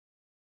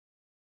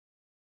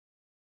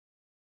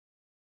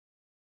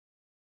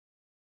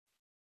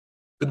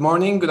Good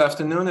morning, good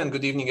afternoon, and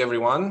good evening,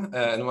 everyone,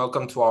 and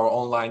welcome to our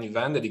online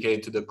event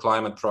dedicated to the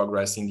climate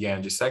progress in the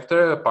energy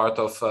sector, part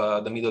of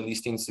the Middle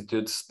East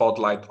Institute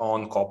Spotlight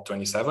on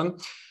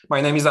COP27.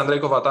 My name is Andrei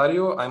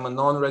Covatariu. I'm a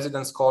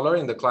non-resident scholar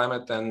in the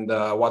climate and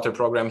water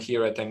program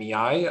here at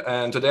MEI,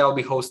 and today I'll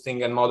be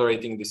hosting and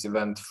moderating this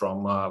event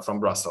from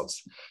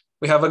Brussels.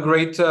 We have a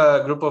great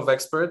group of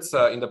experts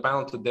in the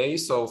panel today.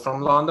 So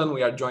from London,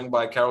 we are joined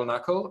by Carol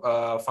Knuckle,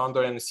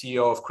 founder and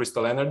CEO of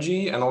Crystal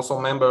Energy, and also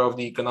member of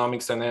the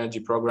Economics and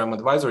Energy Program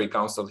Advisory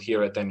Council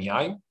here at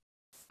MEI.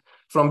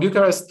 From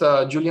Bucharest,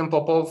 Julian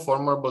Popov,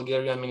 former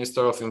Bulgarian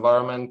Minister of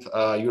Environment,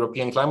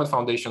 European Climate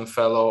Foundation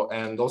Fellow,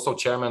 and also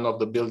Chairman of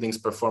the Buildings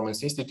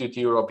Performance Institute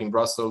Europe in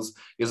Brussels,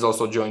 is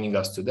also joining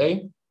us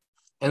today.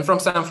 And from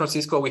San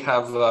Francisco, we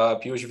have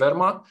Piyush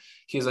Verma.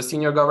 He is a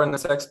senior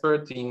governance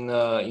expert in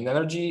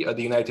energy at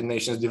the United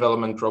Nations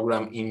Development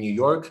Program in New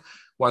York.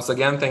 Once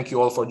again, thank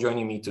you all for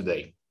joining me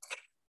today.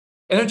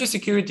 Energy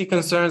security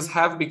concerns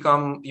have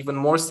become even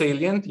more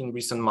salient in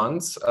recent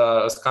months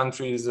as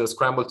countries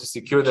scramble to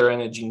secure their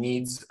energy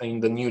needs in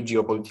the new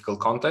geopolitical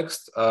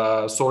context.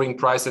 Soaring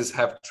prices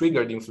have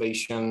triggered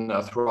inflation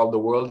throughout the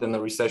world, and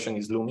a recession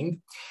is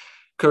looming.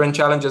 Current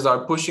challenges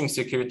are pushing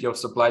security of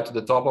supply to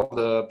the top of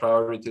the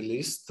priority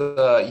list,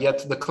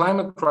 yet the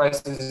climate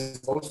crisis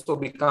is also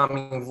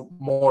becoming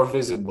more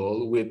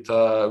visible with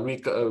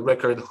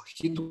record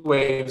heat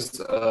waves,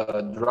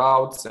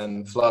 droughts,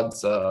 and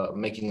floods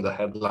making the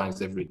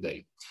headlines every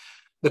day.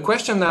 The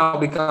question now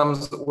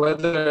becomes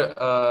whether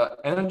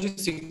energy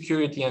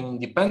security and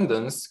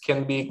independence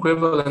can be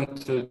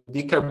equivalent to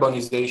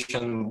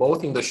decarbonization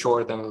both in the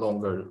short and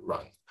longer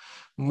run.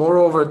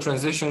 Moreover,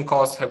 transition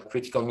costs of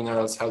critical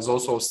minerals has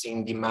also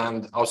seen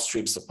demand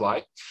outstrip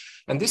supply.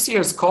 And this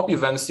year's COP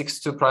event seeks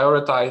to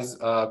prioritize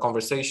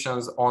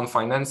conversations on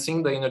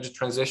financing the energy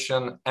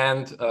transition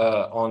and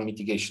on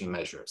mitigation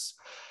measures.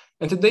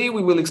 And today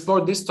we will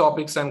explore these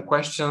topics and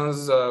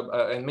questions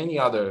and many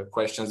other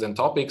questions and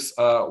topics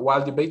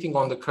while debating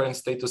on the current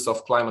status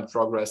of climate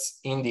progress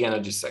in the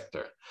energy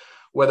sector.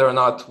 Whether or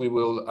not we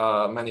will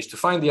manage to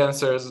find the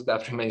answers,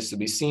 that remains to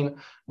be seen,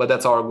 but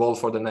that's our goal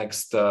for the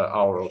next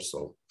hour or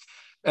so.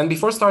 And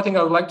before starting,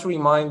 I would like to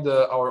remind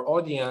our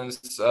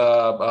audience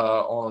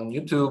on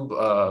YouTube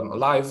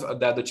live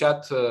that the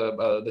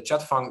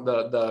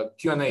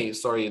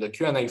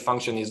Q&A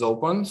function is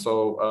open. So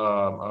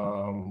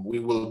we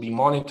will be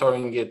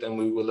monitoring it, and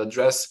we will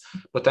address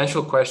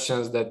potential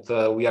questions that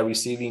we are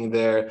receiving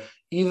there,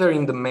 either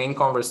in the main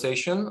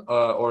conversation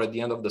or at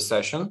the end of the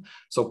session.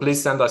 So please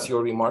send us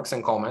your remarks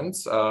and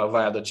comments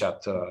via the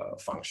chat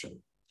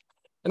function.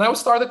 And I will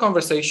start the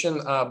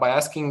conversation by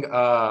asking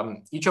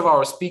each of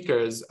our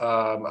speakers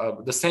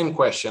the same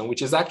question,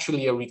 which is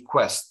actually a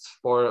request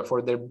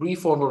for their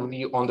brief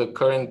overview on the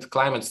current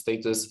climate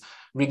status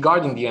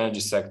regarding the energy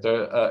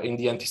sector in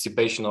the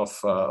anticipation of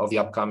the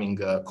upcoming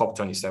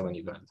COP27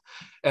 event.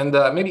 And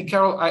maybe,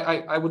 Carol,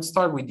 I would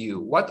start with you.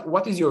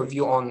 What is your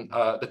view on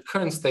the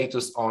current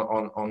status,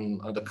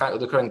 on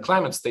the current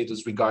climate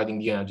status regarding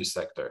the energy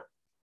sector?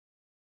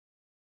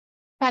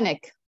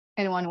 Panic.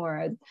 In one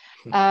word.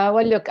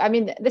 Well, look, I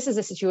mean, this is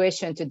a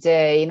situation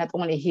today, not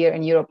only here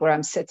in Europe where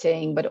I'm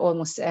sitting, but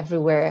almost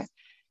everywhere.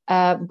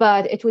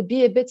 But it would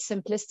be a bit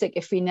simplistic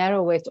if we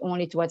narrow it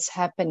only to what's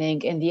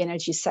happening in the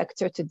energy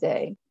sector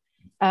today.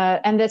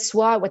 And that's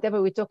why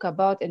whatever we talk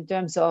about in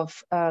terms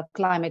of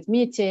climate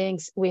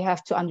meetings, we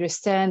have to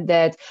understand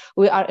that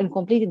we are in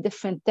completely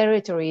different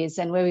territories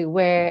than where we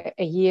were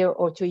a year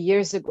or 2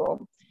 years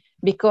ago,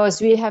 because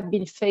we have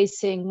been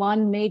facing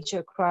one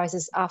major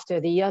crisis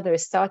after the other,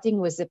 starting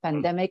with the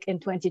pandemic in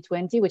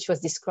 2020, which was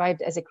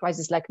described as a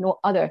crisis like no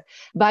other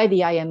by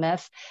the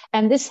IMF.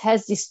 And this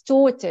has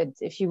distorted,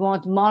 if you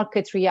want,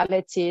 market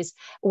realities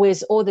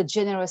with all the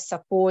generous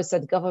supports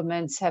that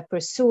governments have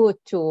pursued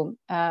to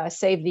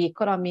save the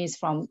economies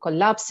from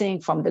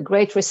collapsing, from the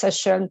Great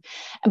Recession.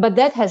 But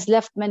that has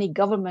left many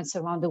governments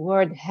around the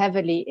world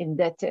heavily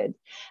indebted.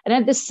 And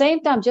at the same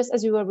time, just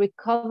as we were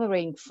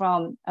recovering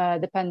from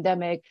the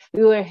pandemic,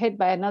 we were hit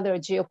by another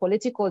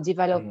geopolitical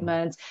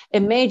development,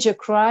 a major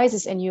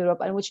crisis in Europe,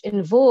 and which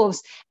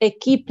involves a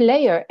key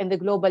player in the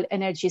global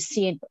energy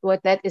scene,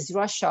 what that is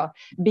Russia,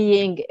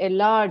 being a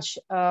large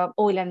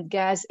oil and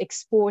gas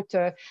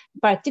exporter,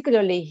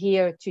 particularly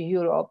here to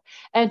Europe.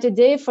 And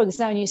today, for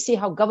example, you see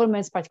how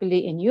governments,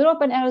 particularly in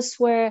Europe and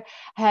elsewhere,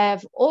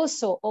 have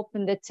also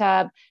opened the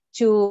tab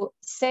to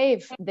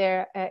save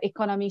their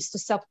economies, to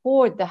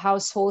support the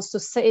households, to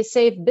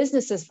save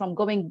businesses from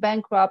going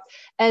bankrupt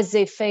as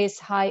they face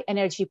high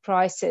energy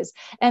prices.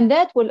 And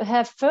that will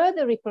have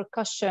further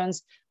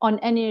repercussions on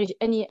any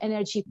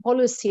energy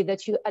policy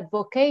that you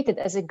advocated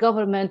as a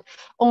government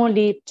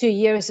only 2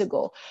 years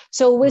ago.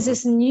 So with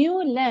this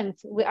new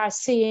lens, we are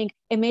seeing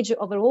a major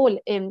overhaul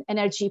in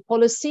energy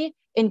policy,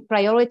 in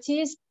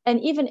priorities, and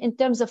even in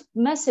terms of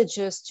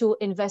messages to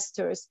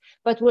investors.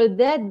 But will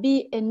that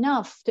be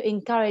enough to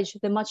encourage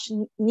the much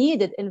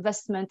needed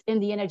investment in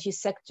the energy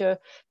sector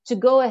to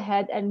go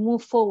ahead and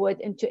move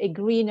forward into a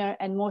greener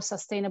and more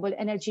sustainable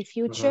energy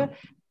future?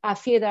 I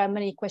fear there are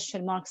many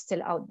question marks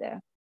still out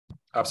there.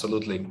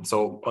 Absolutely.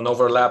 So an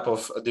overlap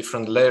of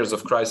different layers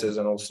of crisis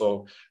and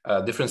also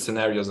different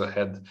scenarios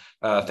ahead.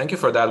 Thank you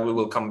for that. We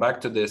will come back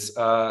to this.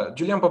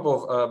 Julian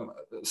Popov,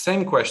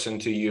 same question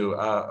to you.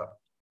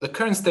 The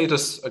current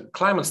status,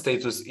 climate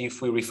status,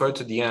 if we refer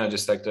to the energy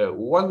sector,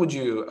 what would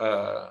you,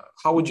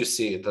 how would you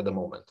see it at the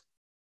moment?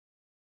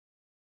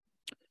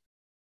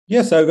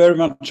 Yes, I very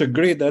much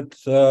agree that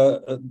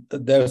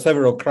there are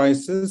several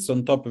crises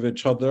on top of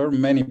each other.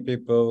 Many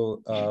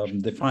people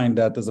define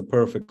that as a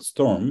perfect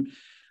storm.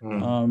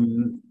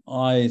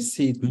 I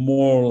see it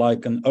more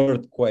like an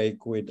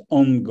earthquake with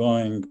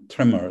ongoing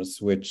tremors,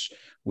 which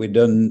we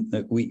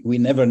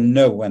never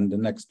know when the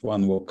next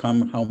one will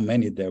come, how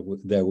many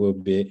there will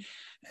be,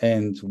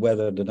 and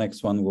whether the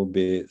next one will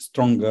be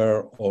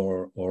stronger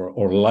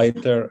or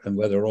lighter, and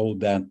whether all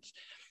that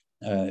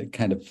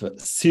kind of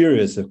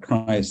series of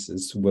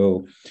crises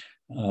will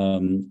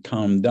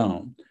calm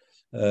down.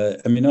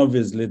 I mean,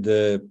 obviously,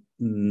 the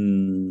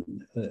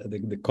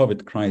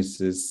COVID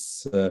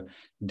crisis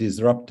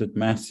disrupted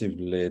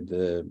massively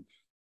the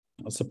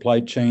supply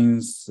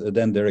chains.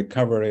 Then the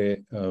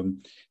recovery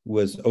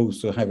was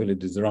also heavily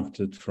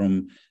disrupted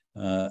from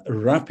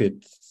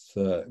rapid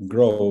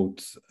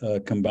growth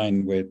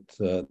combined with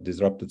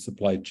disrupted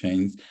supply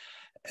chains.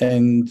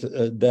 And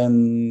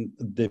then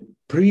the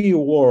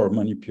pre-war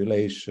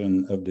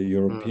manipulation of the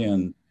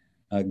European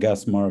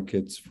gas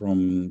markets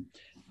from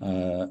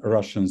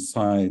Russian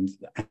side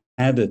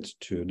added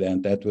to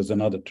that. That was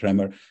another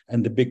tremor.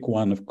 And the big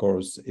one, of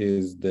course,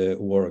 is the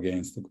war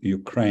against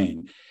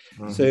Ukraine.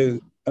 So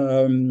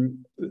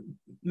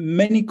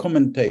many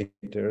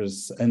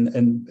commentators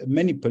and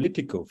many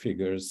political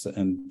figures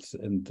and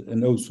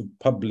also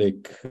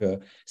public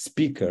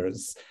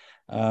speakers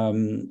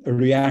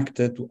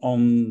reacted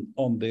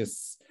on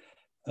this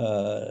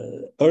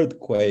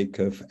earthquake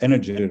of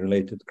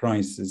energy-related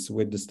crisis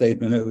with the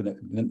statement,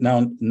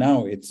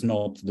 now it's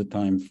not the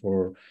time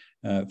for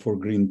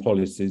green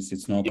policies,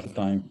 it's not the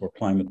time for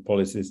climate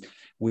policies.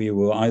 We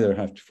will either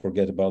have to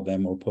forget about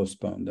them or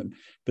postpone them.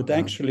 But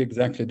actually,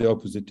 exactly the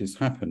opposite is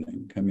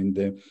happening. I mean,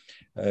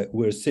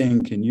 we're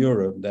seeing in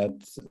Europe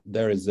that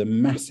there is a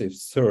massive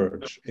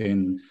surge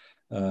in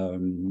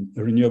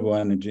renewable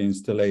energy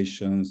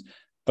installations.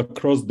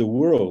 Across the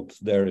world,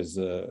 there is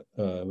a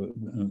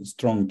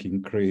strong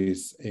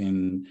increase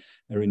in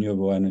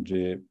renewable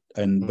energy,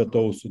 but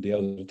also the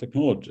other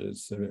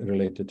technologies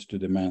related to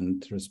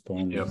demand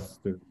response,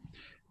 to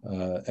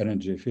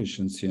energy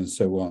efficiency, and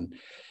so on.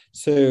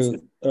 So,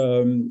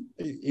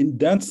 in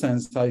that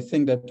sense, I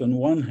think that on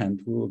one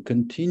hand, we will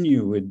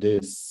continue with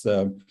this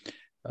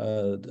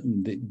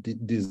the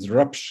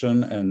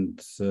disruption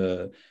and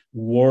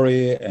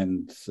worry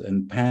and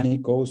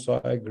panic. Also,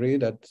 I agree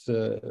that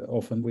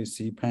often we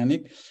see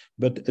panic,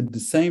 but at the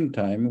same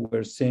time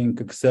we're seeing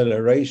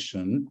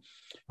acceleration,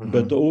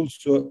 but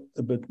also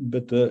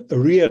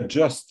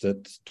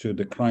readjusted to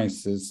the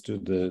crisis, to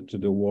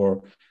the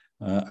war,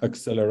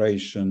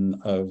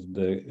 acceleration of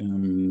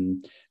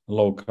the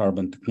low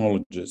carbon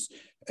technologies.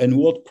 And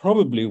what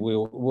probably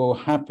will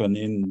happen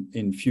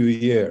in few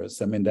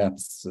years, I mean,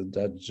 that's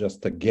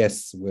just a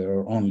guess.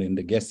 We're only in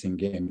the guessing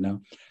game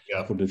now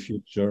for the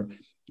future.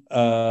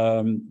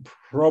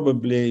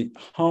 Probably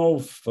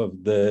half of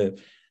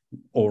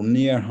or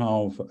near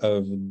half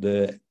of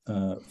the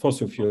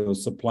fossil fuel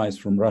supplies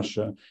from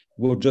Russia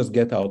will just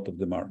get out of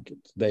the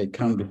market. They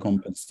can't be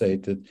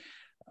compensated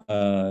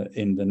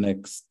in the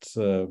next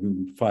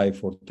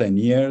 5 or 10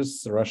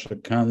 years. Russia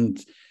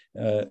can't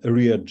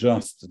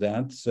readjust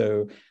that,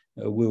 so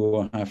we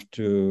will have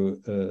to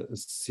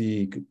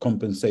seek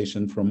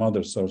compensation from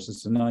other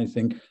sources. And I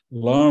think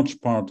large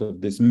part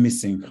of this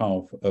missing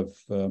half of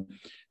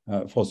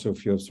fossil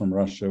fuels from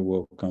Russia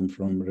will come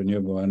from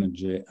renewable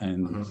energy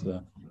and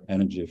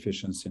energy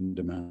efficiency and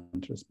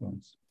demand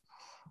response.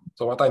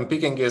 So what I'm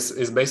picking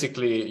is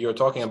basically you're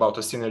talking about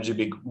a synergy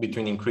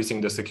between increasing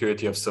the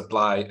security of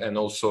supply and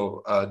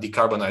also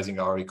decarbonizing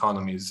our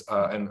economies.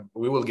 And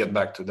we will get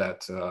back to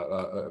that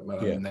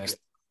next.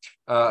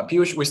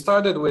 Piyush, we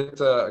started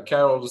with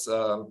Carol's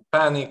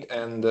panic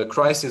and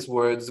crisis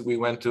words. We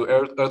went to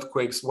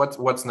earthquakes.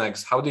 What's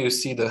next? How do you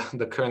see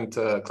the current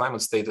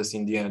climate status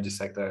in the energy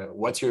sector?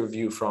 What's your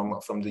view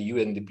from the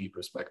UNDP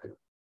perspective?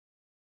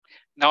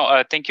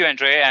 No, thank you,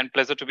 Andre, and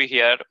pleasure to be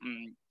here.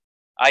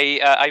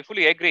 I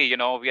fully agree. You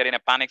know, we are in a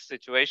panic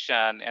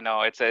situation. You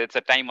know, it's a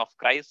time of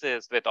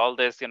crisis with all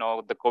this. You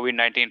know, the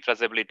COVID-19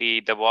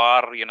 traceability, the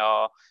war. You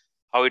know,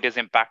 how it is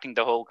impacting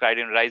the whole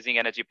rising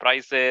energy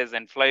prices,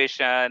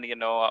 inflation. You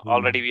know,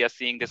 already we are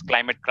seeing this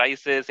climate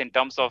crisis in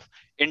terms of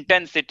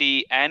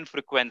intensity and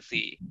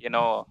frequency. You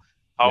know,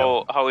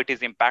 how it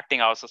is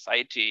impacting our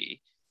society.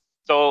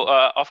 So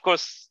of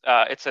course,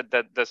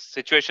 the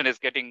situation is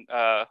getting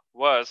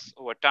worse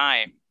over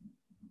time.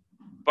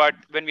 But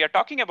when we are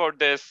talking about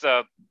this,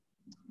 the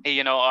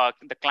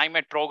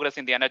climate progress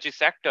in the energy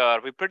sector,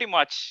 we pretty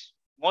much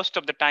most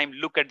of the time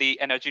look at the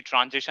energy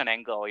transition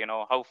angle. You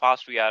know, how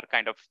fast we are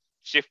kind of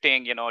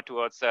shifting, you know,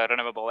 towards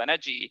renewable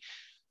energy.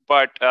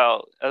 But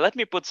let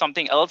me put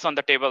something else on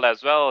the table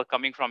as well,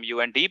 coming from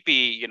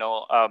UNDP. You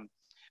know,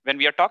 when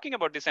we are talking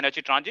about this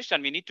energy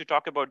transition, we need to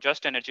talk about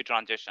just energy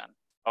transition,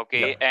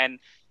 okay? Yeah. And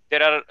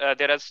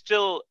there are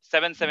still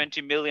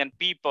 770 million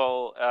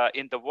people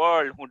in the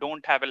world who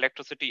don't have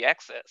electricity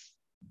access.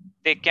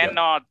 They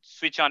cannot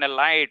switch on a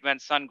light when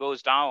sun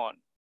goes down.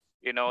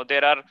 You know,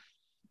 there are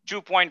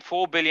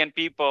 2.4 billion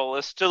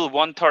people, still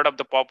 1/3 of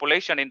the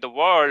population in the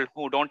world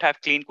who don't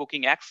have clean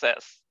cooking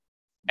access.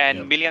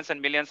 And millions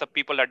and millions of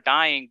people are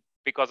dying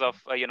because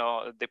of,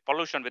 the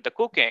pollution with the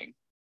cooking.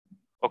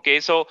 Okay,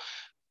 so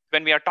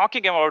when we are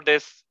talking about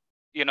this,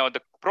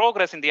 the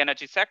progress in the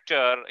energy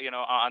sector,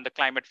 on the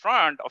climate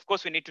front, of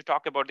course, we need to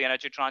talk about the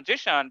energy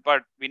transition,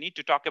 but we need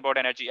to talk about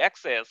energy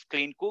access,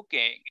 clean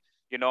cooking,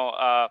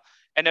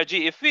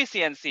 energy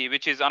efficiency,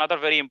 which is another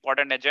very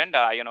important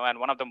agenda, and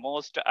one of the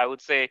most, I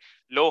would say,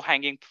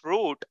 low-hanging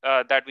fruit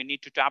that we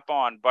need to tap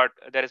on, but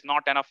there is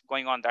not enough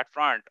going on that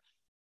front.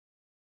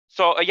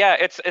 So yeah,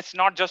 it's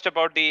not just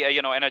about the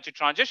energy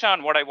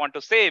transition. What I want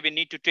to say, we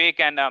need to take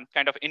an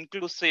kind of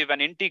inclusive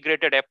and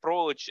integrated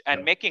approach,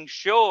 and making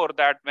sure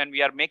that when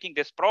we are making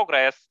this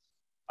progress,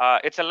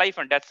 it's a life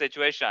and death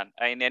situation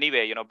in any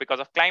way. Because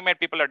of climate,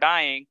 people are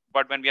dying,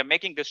 but when we are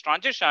making this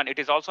transition, it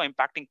is also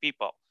impacting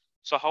people.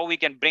 So how we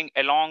can bring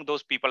along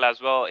those people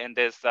as well in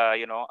this,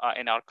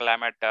 in our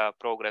climate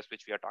progress,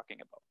 which we are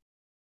talking about.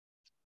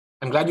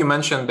 I'm glad you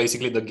mentioned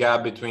basically the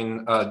gap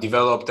between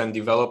developed and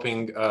developing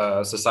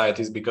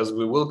societies, because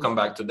we will come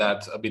back to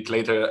that a bit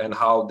later, and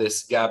how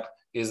this gap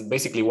is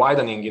basically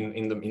widening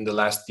in the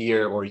last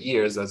year or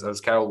years,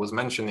 as Carol was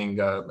mentioning.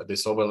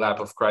 This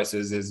overlap of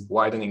crisis is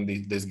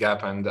widening this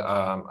gap, and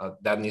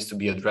that needs to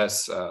be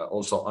addressed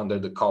also under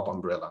the COP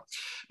umbrella.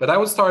 But I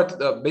would start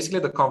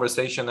basically the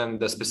conversation and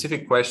the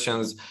specific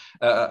questions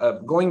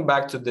going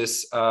back to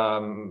this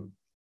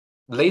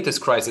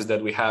latest crisis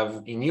that we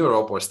have in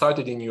Europe, or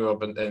started in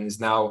Europe and is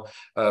now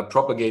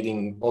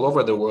propagating all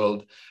over the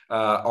world,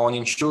 on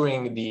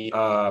ensuring the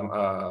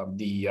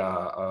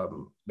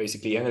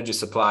basically energy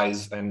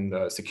supplies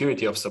and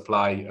security of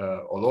supply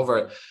all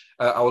over.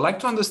 I would like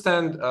to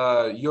understand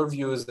your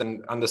views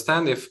and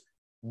understand if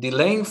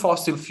delaying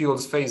fossil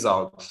fuels phase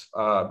out,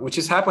 which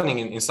is happening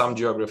in some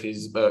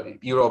geographies,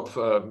 but Europe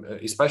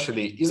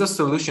especially, is a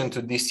solution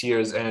to this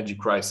year's energy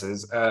crisis.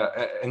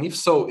 And if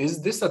so,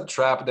 is this a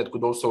trap that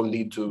could also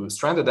lead to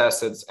stranded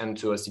assets and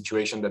to a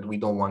situation that we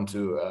don't want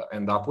to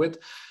end up with?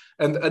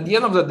 And at the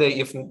end of the day,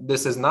 if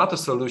this is not a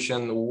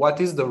solution, what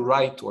is the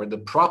right or the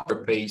proper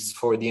pace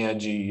for the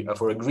energy,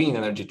 for a green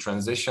energy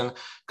transition,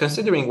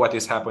 considering what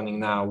is happening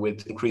now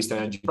with increased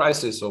energy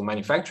prices? So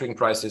manufacturing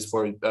prices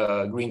for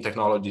green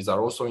technologies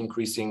are also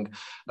increasing.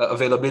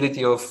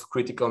 Availability of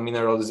critical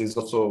minerals is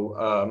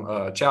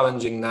also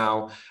challenging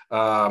now.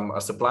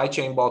 Supply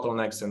chain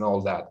bottlenecks and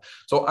all that.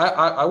 So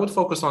I would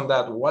focus on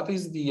that. What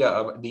is the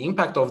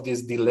impact of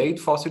this delayed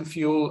fossil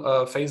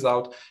fuel phase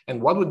out,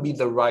 and what would be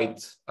the right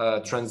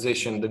transition,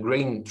 the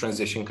green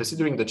transition,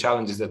 considering the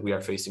challenges that we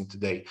are facing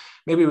today?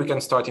 Maybe we can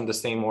start in the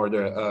same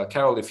order.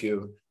 Carol, if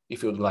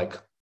you'd like.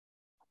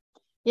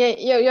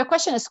 Yeah, your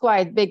question is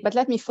quite big, but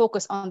let me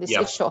focus on this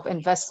issue of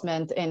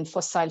investment in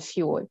fossil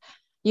fuel.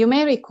 You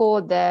may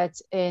recall that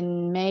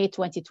in May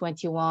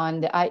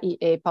 2021, the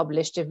IEA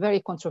published a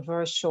very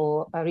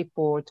controversial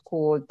report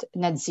called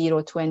Net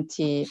Zero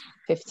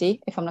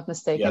 2050, if I'm not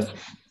mistaken. Yes.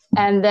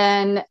 And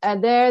then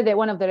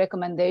one of the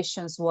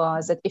recommendations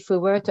was that if we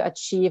were to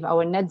achieve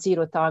our net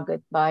zero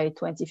target by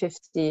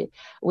 2050,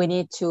 we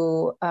need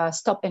to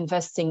stop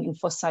investing in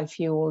fossil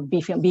fuel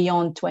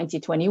beyond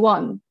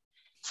 2021.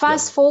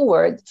 Fast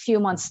forward a few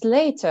months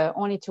later,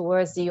 only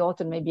towards the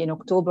autumn, maybe in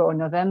October or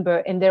November,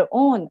 in their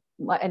own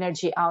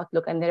energy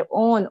outlook and their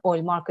own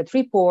oil market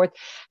report,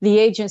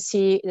 the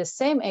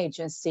same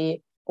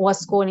agency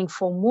was calling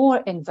for more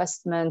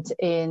investment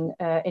in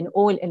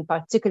oil in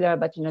particular,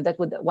 but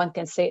that one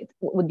can say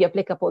would be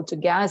applicable to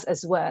gas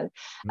as well,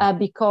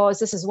 because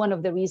this is one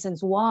of the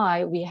reasons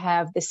why we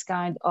have this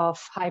kind of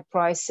high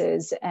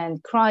prices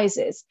and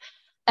crisis.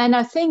 And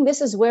I think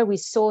this is where we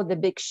saw the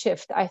big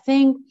shift. I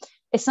think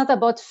it's not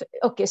about,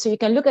 okay, so you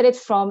can look at it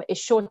from a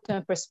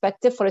short-term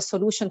perspective for a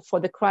solution for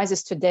the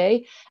crisis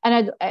today.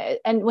 And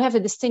we have to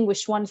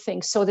distinguish one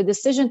thing. So the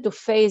decision to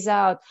phase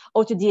out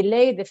or to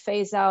delay the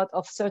phase out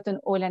of certain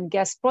oil and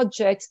gas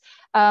projects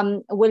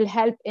will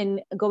help in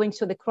going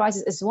through the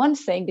crisis is one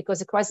thing, because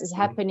the crisis is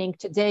happening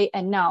today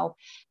and now.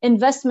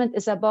 Investment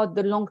is about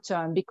the long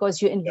term,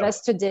 because you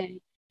invest today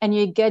and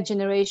you get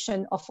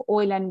generation of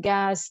oil and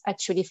gas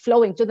actually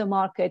flowing to the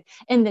market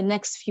in the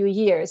next few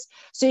years.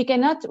 So you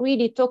cannot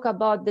really talk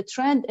about the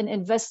trend in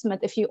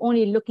investment if you're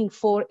only looking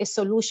for a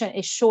solution,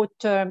 a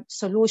short-term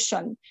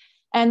solution.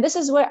 And this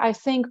is where I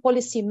think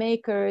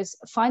policymakers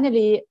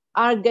finally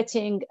are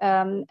getting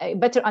a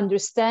better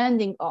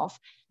understanding of,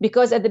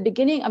 because at the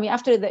beginning,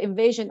 after the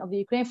invasion of the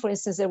Ukraine, for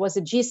instance, there was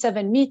a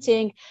G7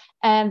 meeting,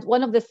 and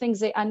one of the things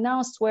they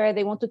announced where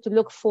they wanted to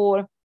look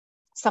for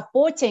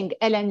supporting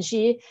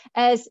LNG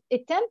as a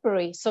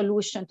temporary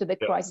solution to the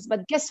crisis.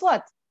 But guess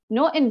what?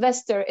 No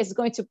investor is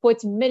going to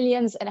put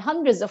millions and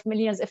hundreds of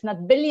millions, if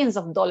not billions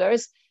of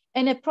dollars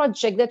in a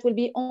project that will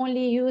be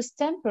only used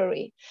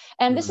temporary.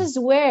 And this is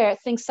where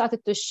things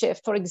started to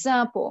shift. For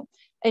example,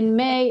 in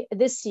May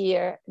this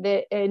year,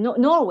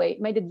 Norway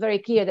made it very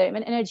clear that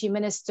an energy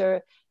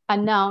minister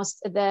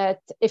announced that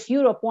if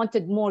Europe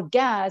wanted more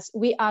gas,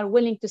 we are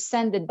willing to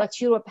send it, but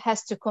Europe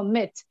has to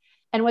commit.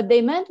 And what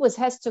they meant was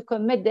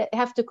they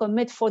have to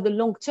commit for the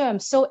long term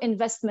so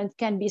investment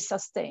can be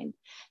sustained.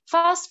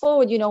 Fast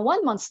forward,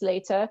 1 month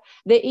later,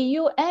 the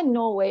EU and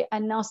Norway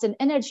announced an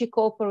energy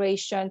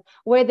cooperation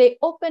where they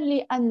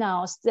openly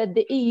announced that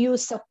the EU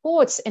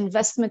supports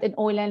investment in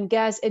oil and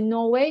gas in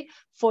Norway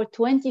for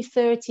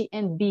 2030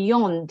 and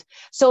beyond.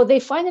 So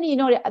they finally,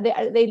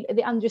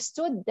 they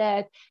understood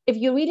that if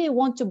you really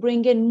want to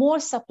bring in more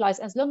supplies,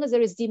 as long as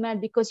there is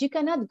demand, because you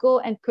cannot go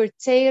and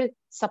curtail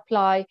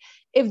supply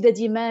if the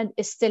demand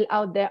is still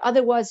out there.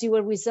 Otherwise, you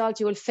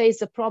will face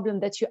the problem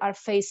that you are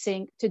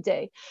facing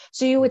today.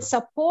 So you would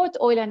support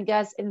oil and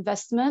gas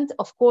investment,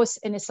 of course,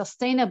 in a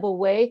sustainable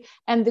way.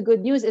 And the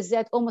good news is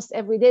that almost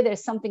every day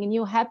there's something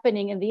new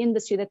happening in the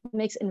industry that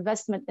makes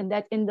investment in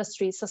that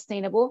industry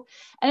sustainable.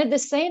 And at the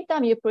same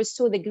time, you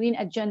pursue the green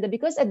agenda,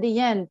 because at the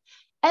end,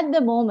 at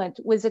the moment,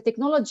 with the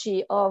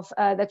technology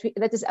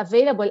that is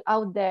available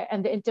out there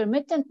and the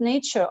intermittent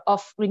nature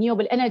of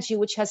renewable energy,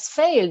 which has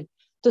failed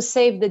to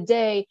save the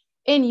day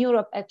in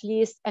Europe at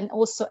least, and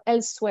also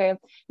elsewhere,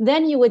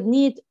 then you would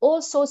need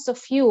all sorts of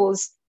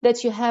fuels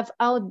that you have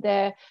out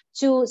there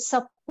to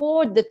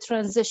support the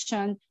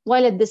transition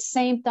while at the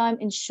same time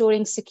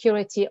ensuring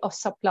security of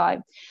supply.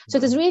 So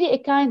it is really a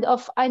kind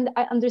of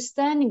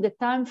understanding the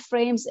time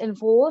frames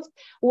involved,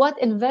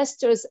 what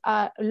investors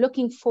are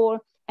looking for,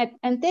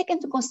 and take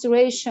into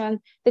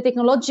consideration the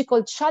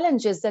technological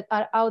challenges that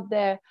are out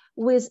there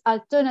with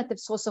alternative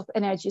source of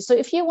energy. So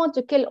if you want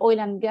to kill oil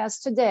and gas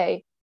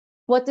today,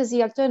 what is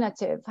the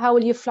alternative? How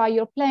will you fly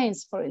your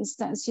planes, for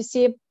instance? You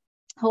see,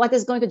 what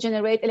is going to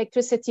generate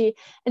electricity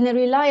in a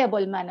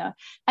reliable manner?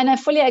 And I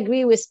fully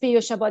agree with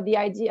Piyush about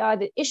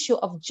the issue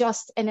of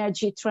just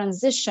energy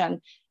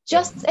transition.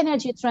 Just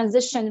energy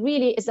transition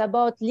really is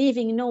about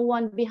leaving no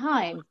one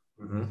behind.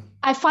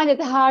 I find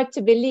it hard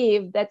to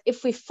believe that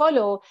if we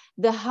follow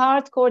the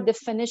hardcore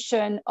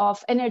definition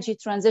of energy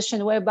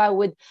transition, whereby we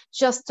would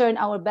just turn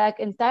our back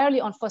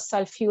entirely on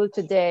fossil fuel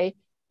today,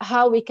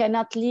 how we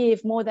cannot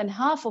leave more than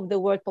half of the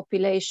world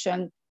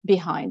population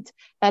behind.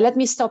 Let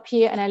me stop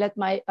here, and I let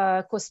my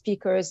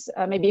co-speakers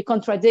maybe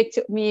contradict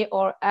me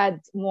or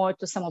add more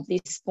to some of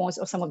these points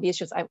or some of the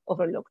issues I've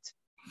overlooked.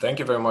 Thank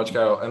you very much,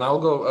 Carol. And I'll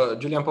go,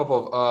 Julian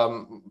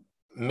Popov.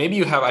 Maybe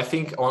you have, I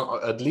think,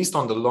 at least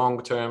on the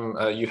long term,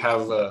 you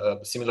have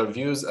similar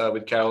views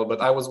with Carol,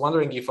 but I was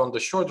wondering if on the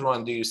short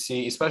run, do you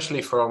see,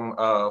 especially for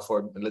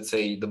let's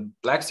say the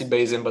Black Sea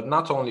Basin, but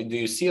not only, do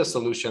you see a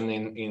solution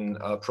in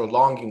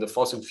prolonging the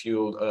fossil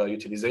fuel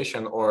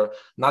utilization, or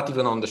not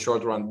even on the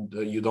short run,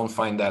 you don't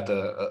find that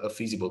a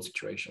feasible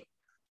situation?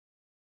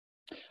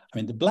 I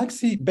mean, the Black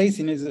Sea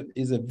Basin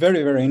is a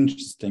very, very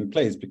interesting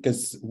place,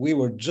 because we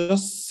were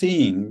just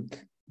seeing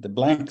the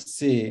Black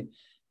Sea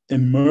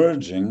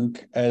emerging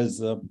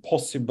as a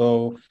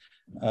possible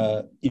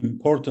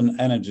important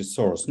energy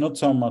source, not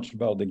so much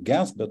about the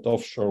gas, but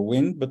offshore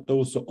wind, but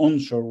also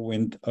onshore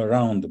wind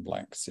around the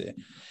Black Sea.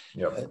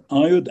 Yep.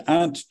 I would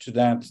add to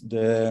that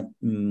the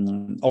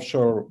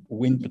offshore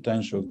wind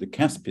potential of the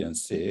Caspian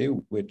Sea,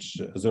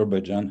 which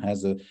Azerbaijan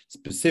has a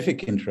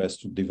specific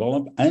interest to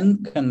develop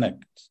and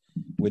connect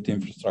with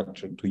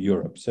infrastructure to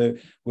Europe. So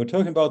we're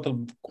talking about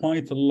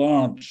quite a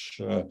large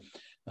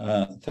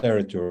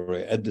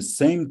territory. At the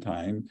same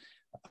time,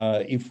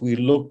 if we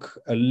look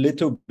a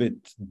little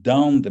bit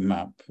down the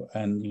map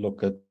and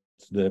look at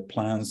the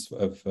plans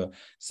of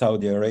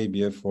Saudi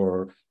Arabia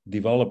for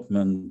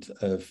development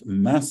of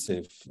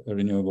massive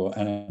renewable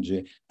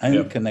energy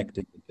and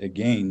connecting it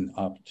again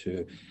up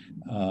to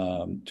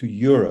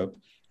Europe,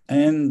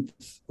 and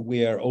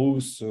we are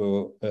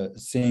also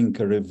seeing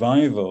a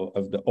revival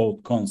of the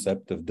old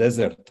concept of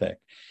desert tech.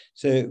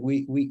 So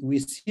we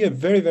see a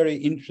very, very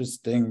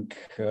interesting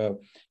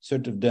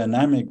sort of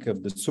dynamic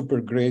of the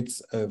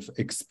supergrids of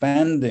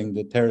expanding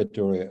the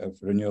territory of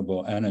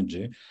renewable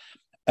energy.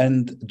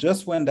 And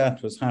just when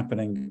that was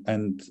happening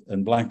and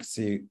Black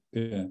Sea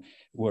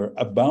were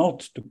about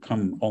to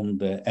come on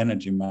the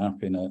energy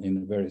map in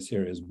a very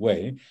serious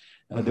way,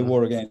 the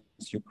war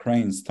against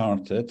Ukraine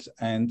started,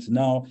 and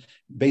now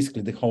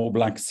basically the whole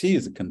Black Sea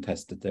is a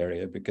contested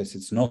area, because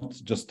it's not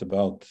just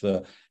about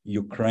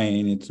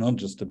Ukraine, it's not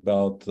just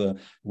about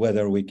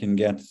whether we can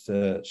get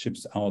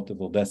ships out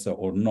of Odessa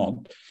or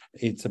not,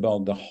 it's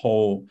about the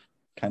whole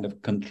kind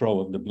of control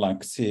of the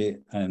Black Sea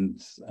and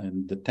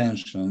the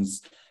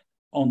tensions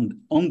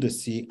on the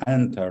sea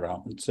and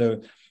around.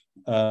 So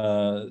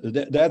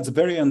that's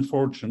very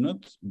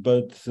unfortunate,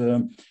 but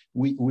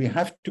we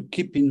have to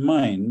keep in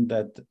mind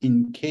that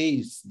in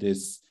case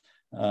this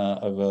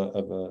of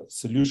a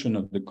solution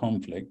of the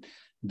conflict,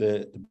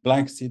 the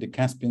Black Sea, the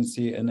Caspian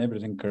Sea, and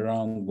everything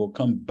around will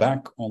come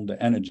back on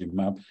the energy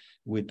map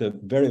with a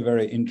very,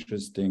 very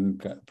interesting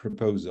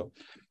proposal.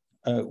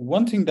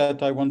 one thing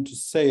that I want to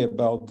say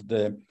about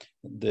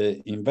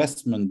the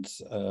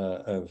investment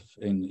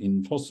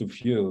in fossil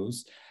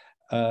fuels,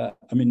 I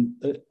mean,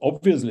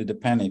 obviously the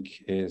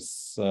panic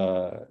is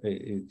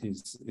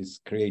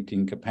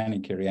creating a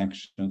panic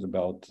reactions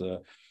about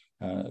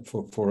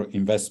for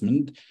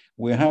investment.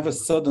 We have a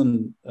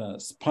sudden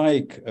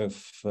spike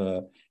of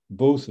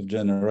both of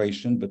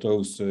generation, but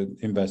also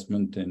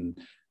investment in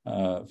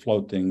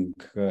floating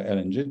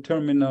LNG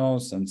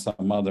terminals and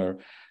some other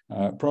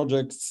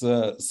projects.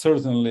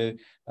 Certainly,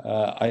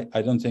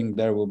 I don't think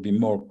there will be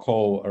more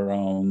call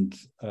around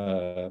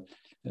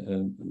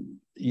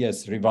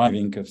yes,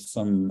 reviving of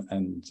some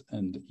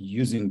and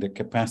using the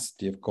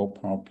capacity of coal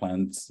power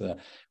plants.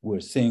 We're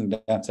seeing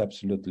that that's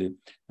absolutely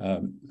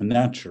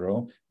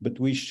natural, but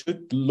we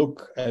should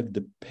look at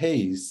the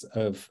pace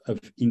of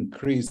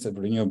increase of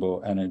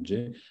renewable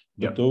energy,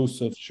 but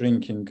also of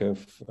shrinking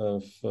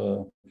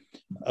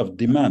of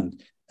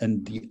demand.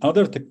 And the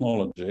other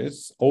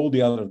technologies, all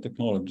the other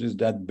technologies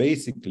that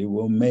basically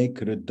will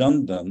make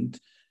redundant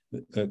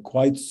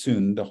quite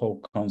soon the whole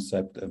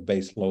concept of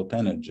base load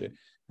energy.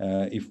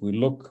 If we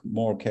look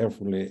more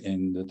carefully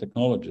in the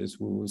technologies,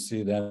 we will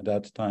see that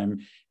that time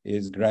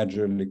is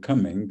gradually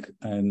coming,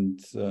 and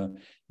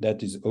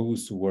that is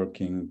also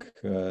working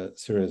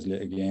seriously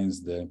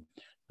against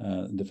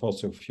the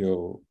fossil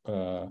fuel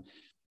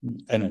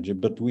energy.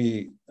 But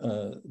we,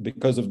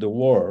 because of the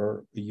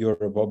war,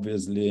 Europe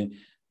obviously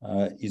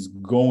is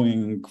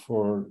going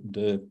for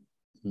the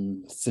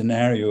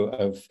scenario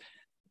of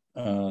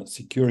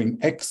securing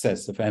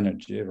excess of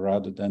energy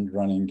rather than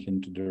running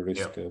into the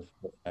risk of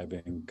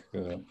having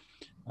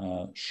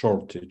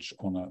shortage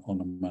on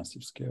a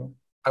massive scale.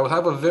 I would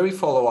have a very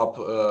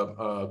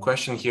follow-up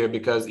question here,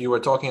 because you were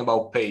talking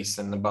about pace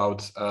and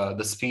about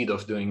the speed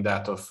of doing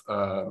that, of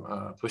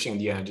pushing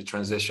the energy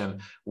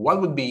transition. What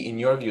would be, in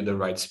your view, the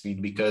right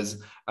speed?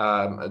 Because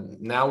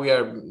now we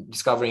are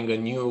discovering a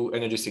new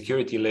energy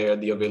security layer,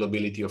 the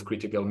availability of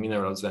critical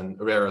minerals and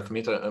rare earth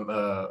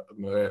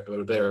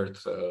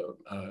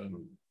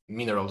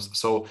minerals.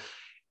 So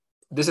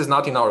this is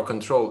not in our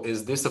control.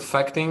 Is this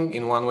affecting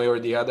in one way or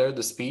the other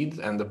the speed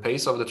and the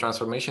pace of the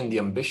transformation, the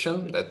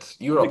ambition that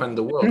Europe and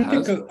the world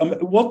has?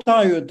 What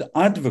I would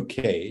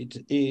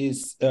advocate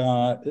is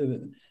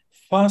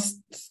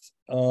fast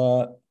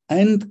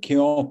and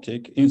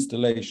chaotic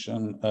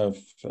installation of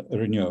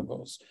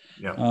renewables.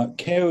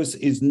 Chaos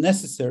is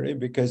necessary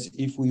because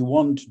if we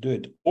want to do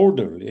it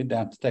orderly,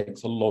 that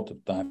takes a lot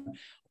of time.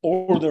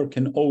 Order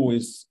can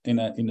always, in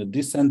a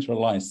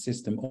decentralized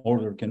system,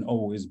 order can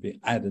always be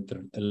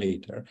added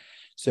later.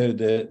 So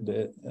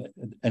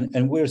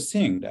and we're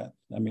seeing that.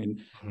 I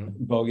mean,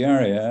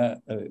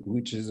 Bulgaria,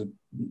 which is a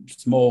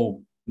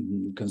small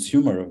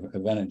consumer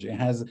of energy,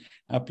 has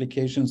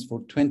applications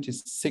for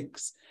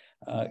 26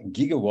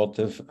 gigawatt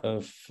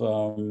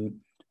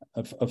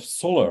of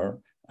solar.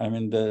 I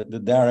mean,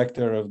 the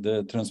director of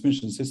the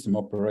transmission system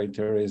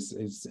operator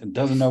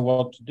doesn't know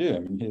what to do. I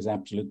mean, he's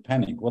absolute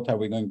panic. What are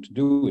we going to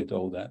do with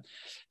all that?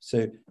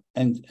 So,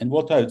 and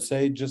what I would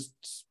say,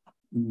 just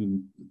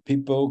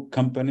people,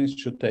 companies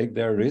should take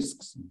their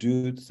risks,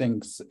 do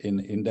things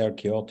in their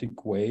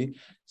chaotic way.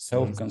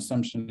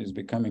 Self-consumption is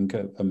becoming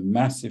a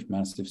massive,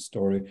 massive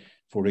story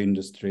for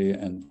industry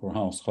and for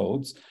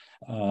households.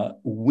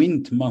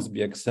 Wind must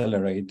be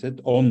accelerated.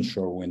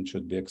 Onshore wind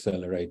should be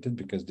accelerated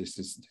because this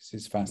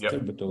is faster,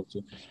 but also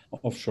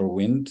offshore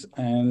wind,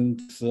 and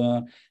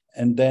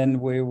then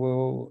we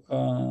will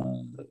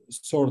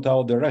sort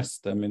out the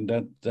rest. I mean,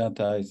 that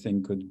I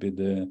think could be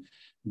the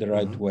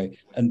right way.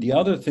 And the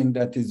other thing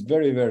that is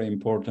very, very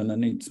important,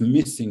 and it's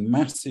missing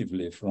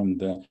massively from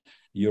the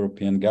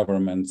European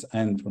governments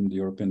and from the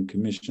European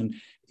Commission,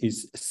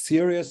 is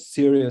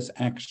serious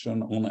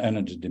action on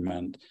energy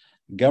demand.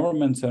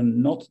 Governments are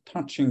not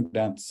touching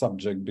that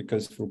subject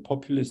because, for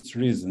populist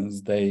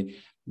reasons, they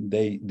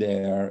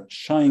are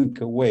shying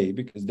away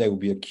because they will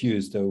be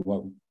accused of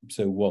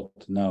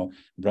what now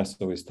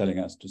Brussels is telling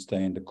us to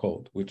stay in the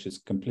cold, which is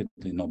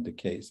completely not the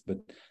case, but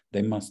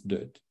they must do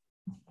it.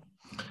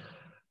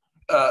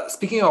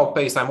 Speaking of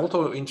pace, I'm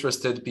also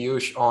interested,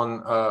 Piyush,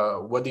 on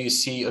what do you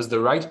see as the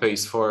right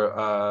pace for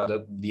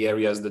the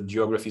areas, the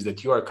geographies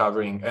that you are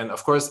covering? And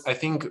of course, I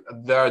think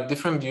there are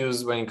different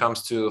views when it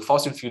comes to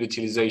fossil fuel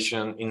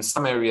utilization in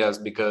some areas,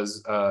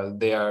 because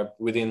they are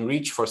within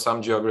reach for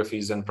some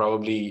geographies, and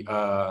probably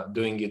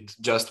doing it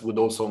just would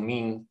also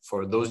mean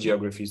for those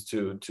geographies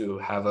to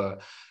have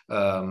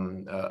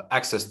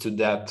access to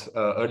that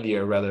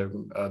earlier rather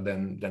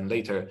than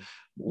later.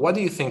 What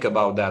do you think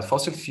about that?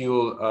 Fossil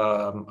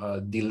fuel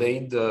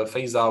delayed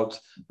phase out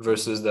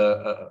versus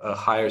a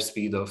higher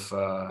speed of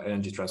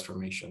energy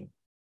transformation?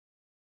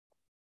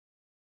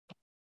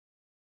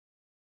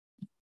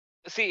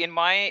 See, in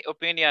my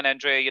opinion,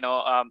 Andre,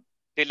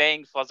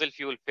 delaying fossil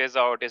fuel phase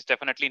out is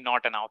definitely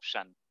not an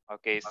option.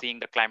 Okay, seeing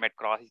the climate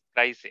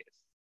crisis,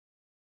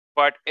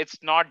 but it's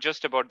not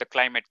just about the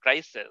climate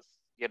crisis.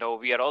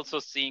 We are also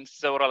seeing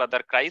several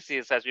other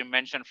crises, as we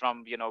mentioned,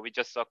 from, we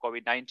just saw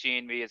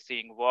COVID-19, we are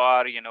seeing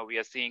war, we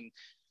are seeing,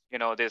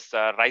 this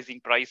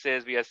rising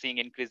prices. We are seeing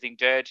increasing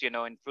debt,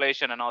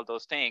 inflation and all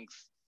those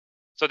things.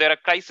 So there are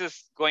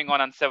crises going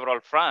on several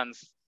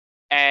fronts.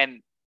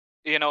 And,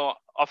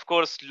 of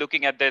course,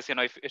 looking at this,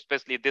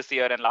 especially this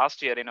year and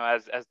last year,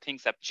 as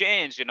things have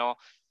changed,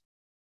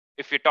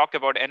 if we talk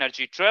about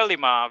energy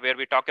trilemma, where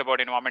we talk about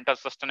environmental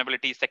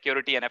sustainability,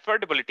 security, and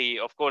affordability,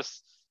 of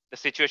course, the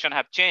situation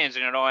have changed,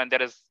 and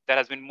there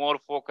has been more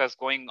focus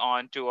going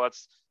on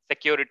towards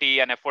security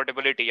and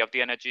affordability of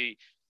the energy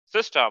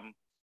system.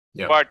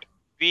 Yeah. But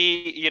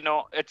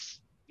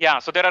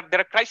so there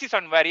are crises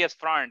on various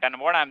fronts. And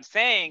what I'm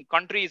saying,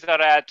 countries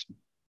are at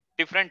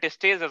different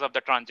stages of the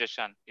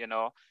transition,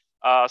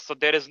 so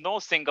there is no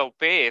single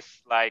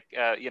pace, like,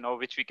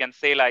 which we can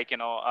say, like,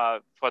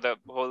 for the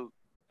whole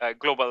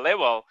global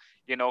level,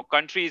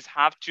 countries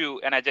have to,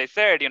 and as I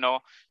said,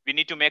 we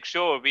need to make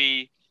sure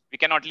we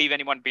cannot leave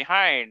anyone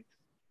behind.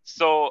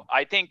 So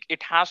I think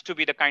it has to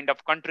be the kind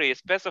of country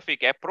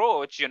specific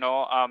approach,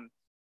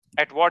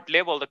 at what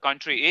level the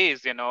country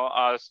is,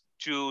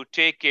 to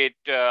take it,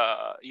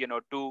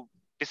 to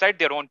decide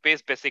their own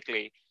pace,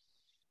 basically.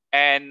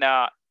 And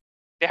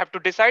they have to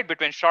decide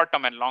between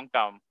short-term and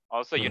long-term.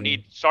 Also, you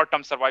need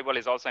short-term survival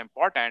is also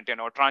important,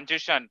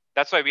 transition.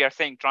 That's why we are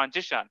saying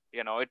transition,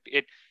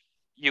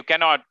 you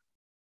cannot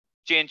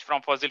change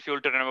from fossil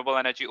fuel to renewable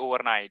energy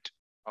overnight,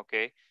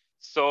 okay?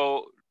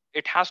 So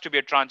it has to be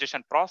a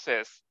transition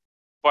process,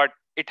 but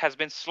it has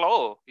been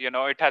slow,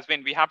 it has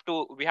been, we have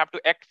to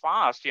act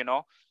fast,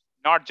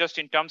 not just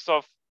in terms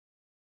of,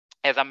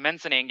 as I'm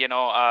mentioning,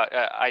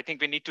 I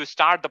think we need to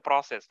start the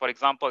process. For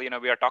example,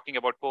 we are talking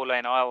about coal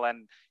and oil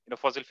and,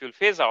 fossil fuel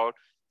phase out.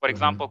 For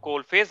example,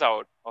 coal phase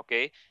out,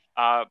 okay?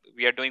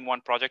 We are doing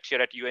one project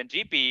here at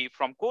UNGP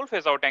from coal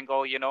phase out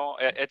angle,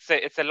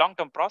 it's a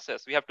long-term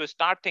process. We have to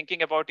start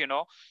thinking about,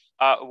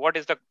 what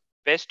is the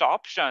best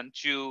option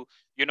to,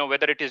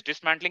 whether it is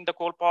dismantling the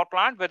coal power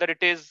plant, whether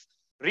it is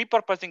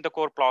repurposing the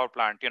coal power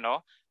plant,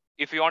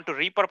 if you want to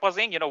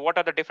repurposing, what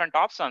are the different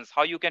options,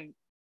 how you can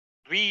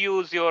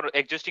reuse your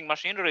existing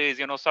machineries,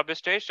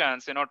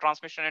 substations,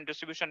 transmission and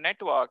distribution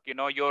network,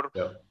 your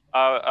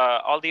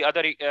all the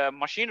other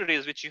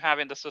machineries which you have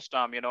in the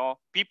system,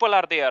 people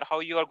are there, how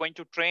you are going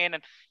to train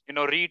and,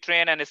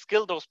 retrain and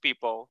skill those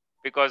people,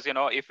 because,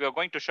 if you're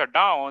going to shut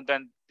down,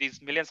 then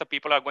these millions of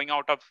people are going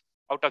out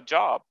of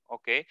job,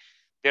 okay?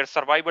 Their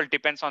survival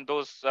depends on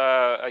those,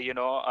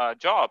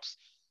 jobs.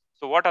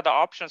 So what are the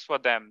options for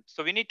them?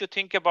 So we need to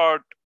think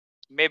about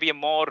maybe a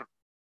more,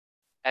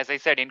 as I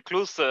said,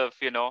 inclusive,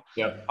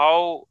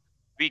 how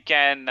we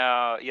can,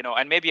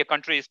 and maybe a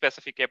country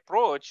specific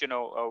approach,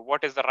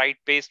 what is the right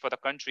pace for the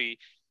country,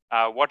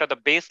 what are the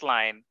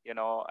baseline,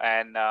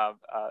 and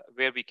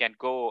where we can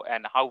go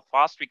and how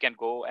fast we can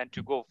go, and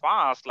to go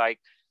fast, like,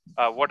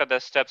 what are the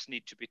steps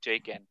need to be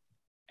taken.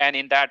 And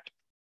in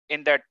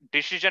that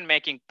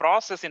decision-making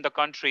process in the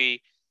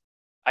country,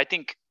 I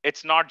think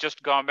it's not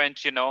just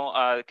government,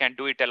 can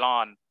do it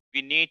alone.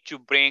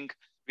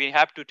 We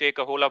have to take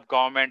a whole of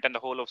government and the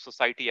whole of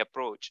society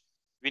approach.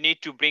 We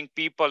need to bring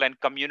people and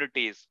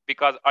communities,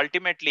 because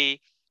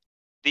ultimately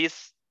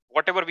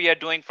whatever we are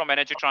doing from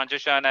energy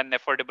transition and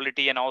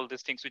affordability and all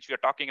these things which we are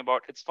talking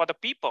about, it's for the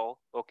people,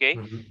 okay?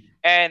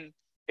 And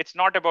it's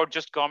not about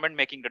just government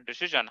making the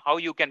decision. How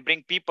you can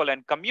bring people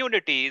and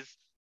communities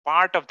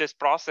part of this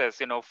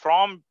process,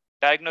 from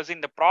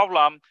diagnosing the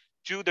problem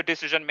to the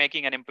decision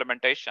making and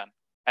implementation.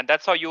 And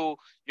that's how you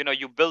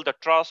build the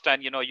trust,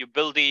 and you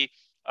build the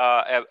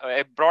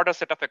a broader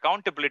set of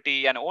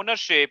accountability and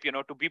ownership,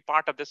 to be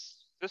part of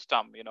this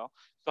system,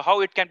 So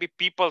how it can be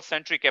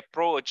people-centric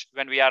approach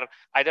when we are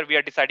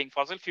deciding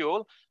fossil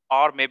fuel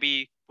or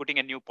maybe putting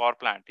a new power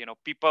plant,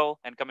 people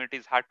and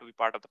communities had to be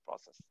part of the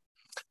process.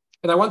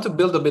 And I want to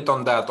build a bit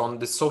on that, on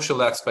the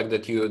social aspect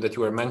that you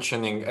were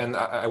mentioning. And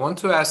I want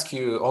to ask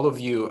you, all of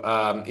you,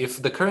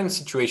 if the current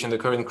situation, the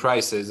current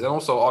crisis, and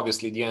also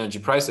obviously the energy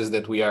prices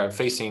that we are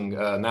facing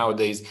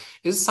nowadays,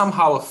 is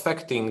somehow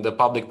affecting the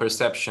public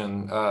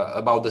perception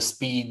about the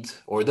speed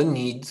or the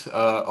need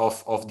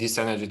of this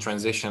energy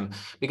transition.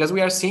 Because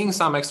we are seeing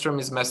some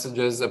extremist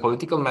messages,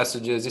 political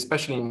messages,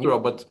 especially in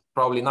Europe, but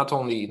probably not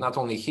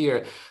only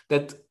here,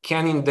 that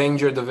can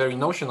endanger the very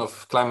notion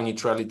of climate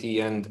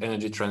neutrality and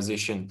energy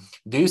transition.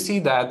 Do you see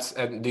that,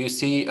 and do you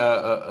see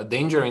a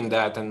danger in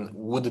that, and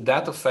would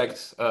that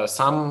affect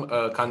some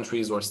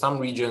countries or some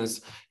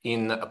regions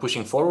in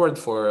pushing forward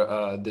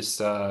for this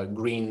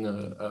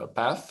green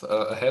path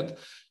ahead?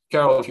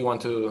 Carol, if you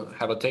want to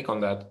have a take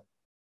on that.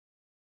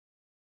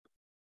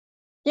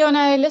 Yeah, when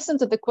I listened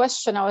to the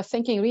question, I was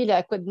thinking really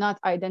I could not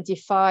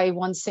identify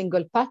one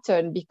single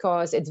pattern,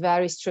 because it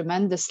varies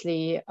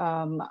tremendously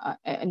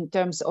in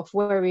terms of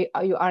where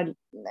you are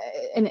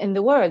in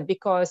the world.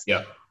 Because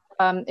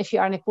if you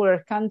are in a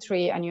poorer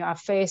country and you are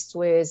faced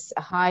with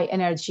high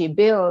energy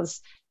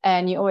bills,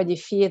 and you already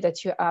feel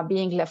that you are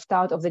being left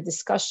out of the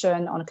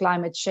discussion on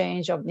climate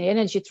change, of the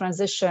energy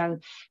transition,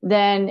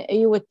 then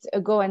you would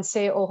go and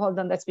say, oh, hold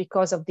on, that's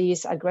because of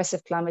these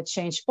aggressive climate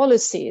change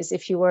policies.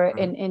 If you were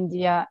in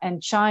India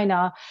and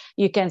China,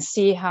 you can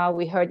see how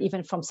we heard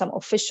even from some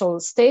official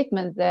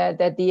statement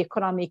that the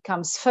economy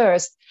comes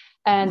first,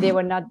 and they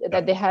were not,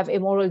 that they have a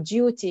moral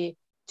duty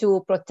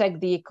to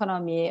protect the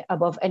economy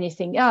above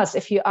anything else.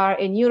 If you are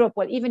in Europe,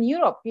 well, even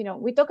Europe, you know,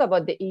 we talk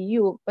about the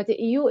EU, but the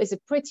EU is a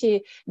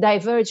pretty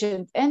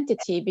divergent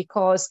entity,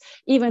 because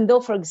even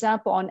though, for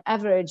example, on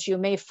average, you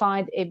may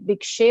find a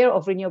big share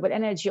of renewable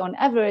energy on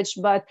average,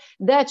 but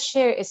that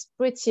share is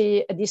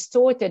pretty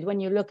distorted when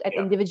you look at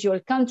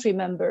individual country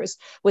members,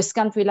 with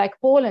country like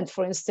Poland,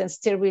 for instance,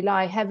 still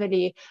rely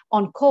heavily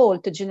on coal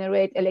to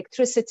generate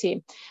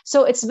electricity.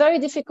 So it's very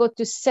difficult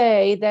to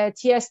say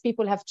that, yes,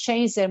 people have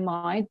changed their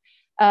mind,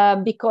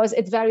 because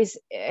it varies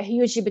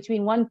hugely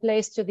between one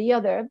place to the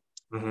other,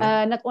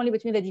 not only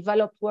between the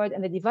developed world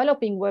and the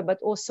developing world, but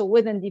also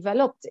within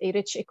developed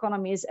rich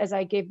economies, as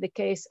I gave the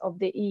case of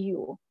the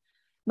EU.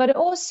 But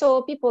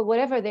also people,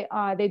 wherever they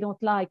are, they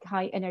don't like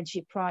high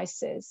energy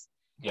prices.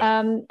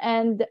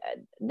 And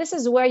this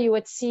is where you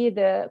would see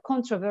the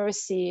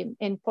controversy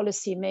in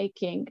policy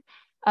making.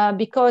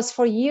 Because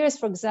for years,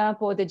 for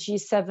example, the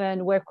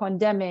G7 were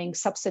condemning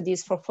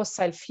subsidies for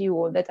fossil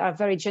fuel that are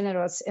very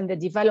generous in the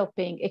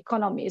developing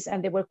economies,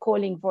 and they were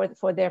calling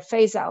for their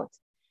phase out.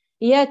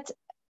 Yet,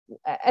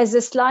 as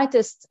the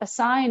slightest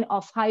sign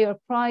of higher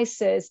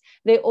prices,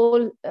 they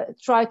all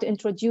try to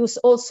introduce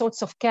all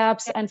sorts of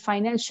caps and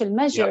financial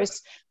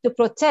measures to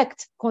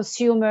protect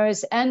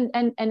consumers and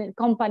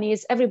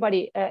companies,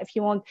 everybody, if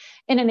you want,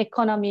 in an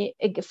economy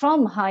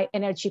from high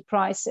energy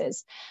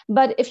prices.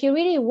 But if you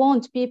really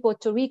want people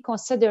to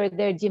reconsider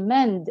their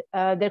demand,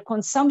 their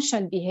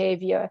consumption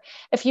behavior,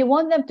 if you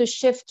want them to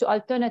shift to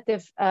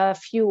alternative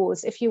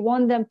fuels, if you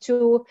want them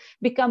to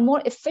become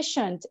more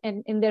efficient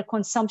in their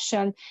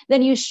consumption,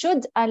 then you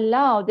should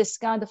allow this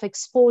kind of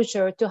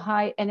exposure to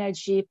high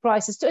energy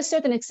prices. To a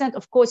certain extent,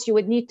 of course, you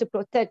would need to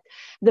protect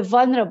the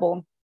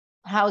vulnerable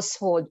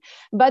household.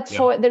 But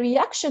for the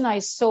reaction I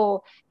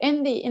saw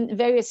in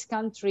various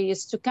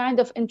countries to kind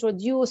of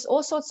introduce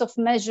all sorts of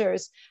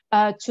measures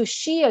to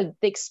shield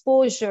the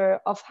exposure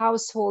of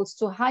households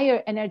to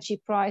higher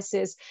energy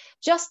prices,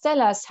 just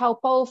tell us how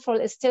powerful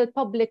is still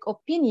public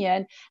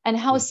opinion and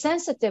how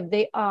sensitive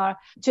they are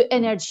to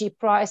energy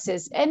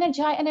prices.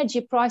 High energy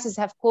prices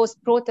have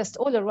caused protests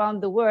all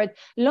around the world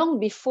long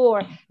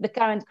before the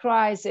current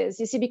crisis.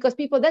 You see, because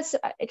people, that's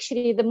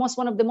actually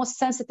one of the most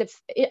sensitive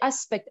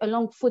aspects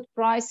along food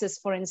prices,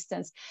 for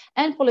instance,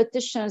 and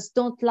politicians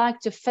don't like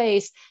to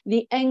face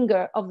the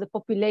anger of the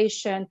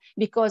population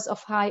because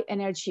of high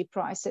energy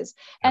prices.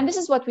 And this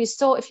is what we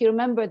saw, if you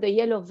remember, the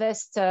Yellow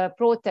Vest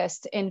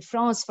protest in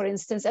France, for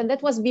instance, and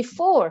that was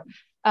before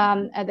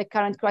the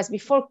current crisis,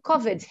 before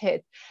COVID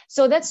hit.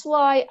 So that's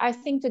why I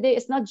think today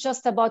it's not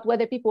just about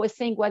whether people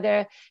think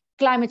whether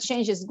climate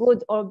change is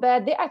good or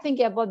bad. They are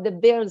thinking about the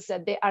bills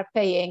that they are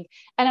paying.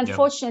 And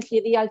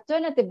unfortunately, the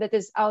alternative that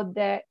is out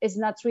there is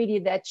not really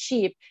that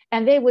cheap.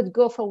 And they would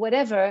go for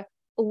whatever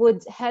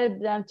would help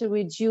them to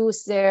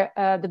reduce their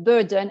the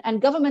burden.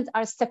 And governments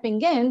are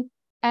stepping in,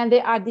 and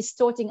they are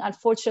distorting,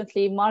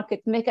 unfortunately,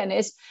 market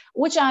mechanisms,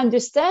 which I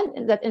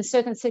understand that in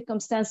certain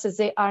circumstances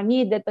they are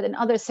needed, but in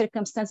other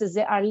circumstances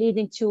they are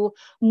leading to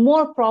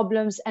more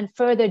problems and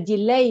further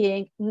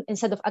delaying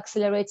instead of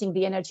accelerating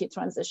the energy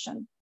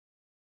transition.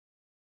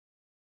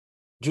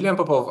 Julian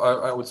Popov,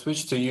 I would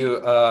switch to you.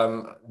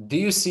 Do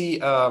you see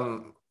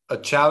a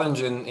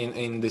challenge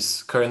in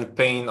this current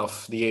pain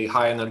of the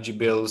high energy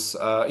bills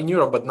in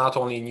Europe, but not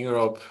only in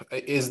Europe?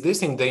 Is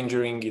this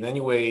endangering in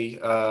any way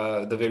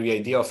the very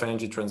idea of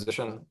energy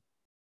transition?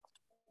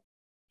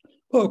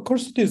 Well, of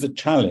course it is a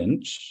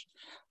challenge,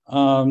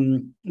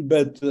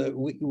 but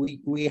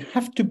we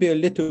have to be a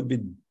little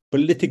bit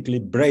politically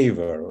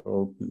braver,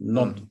 or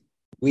not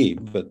we,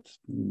 but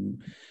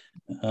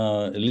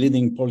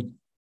leading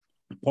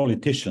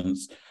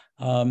politicians.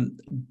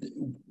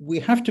 We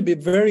have to be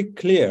very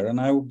clear,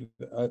 and I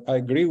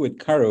agree with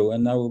Caro,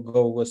 and I will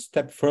go a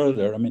step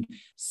further. I mean,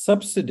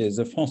 subsidies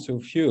of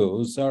fossil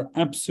fuels are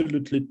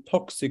absolutely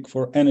toxic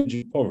for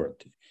energy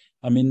poverty.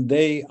 I mean,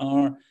 they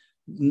are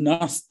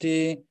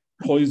nasty,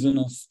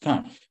 poisonous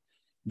stuff,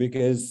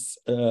 because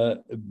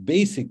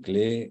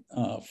basically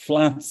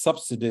flat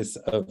subsidies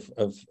of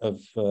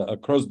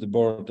across the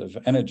board of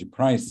energy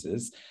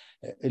prices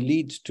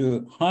lead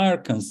to higher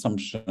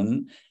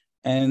consumption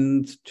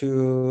and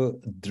to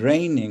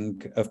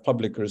draining of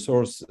public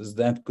resources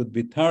that could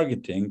be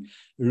targeting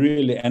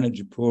really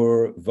energy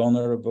poor,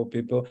 vulnerable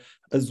people,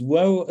 as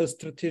well as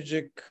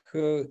strategic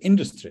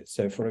industries.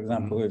 So, for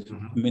example,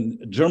 I mean,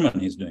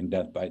 Germany is doing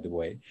that, by the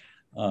way.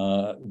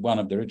 One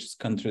of the richest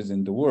countries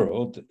in the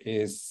world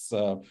is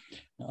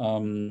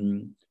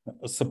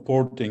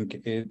supporting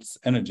its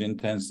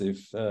energy-intensive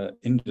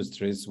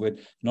industries with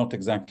not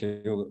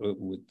exactly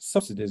with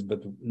subsidies,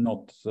 but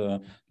not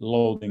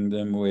loading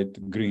them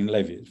with green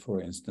levy,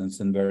 for instance,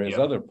 and various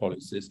other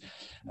policies.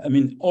 I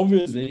mean,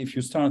 obviously, if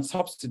you start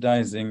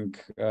subsidizing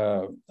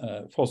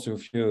fossil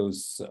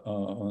fuels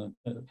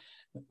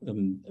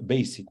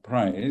basic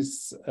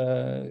price,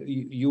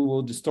 you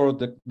will distort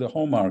the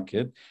whole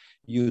market.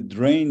 You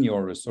drain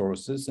your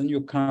resources, and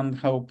you can't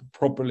help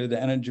properly the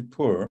energy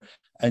poor,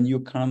 and you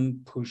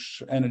can't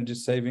push energy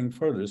saving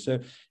further. So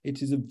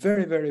it is a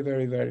very, very,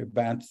 very, very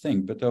bad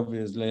thing. But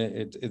obviously,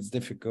 it's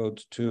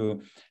difficult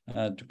to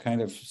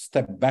kind of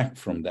step back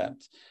from that.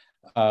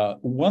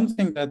 One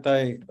thing that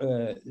I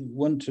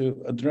want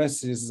to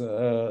address is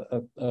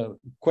a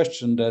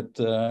question that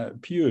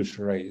Piyush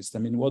raised. I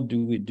mean, what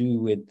do we do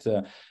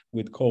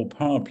with coal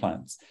power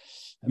plants?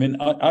 I mean,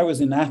 I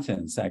was in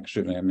Athens,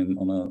 actually. I mean,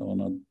 on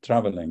a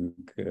traveling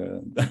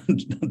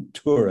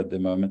tour at the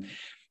moment.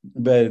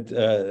 But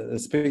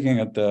speaking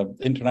at the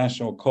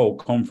International Coal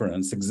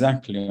Conference,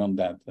 exactly on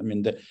that. I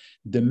mean,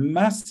 the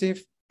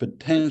massive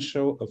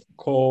potential of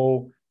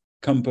coal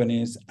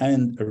companies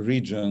and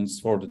regions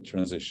for the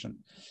transition,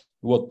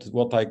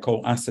 what I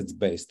call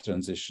assets-based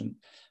transition.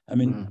 I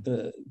mean,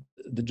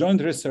 the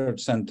Joint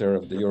Research Center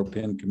of the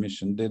European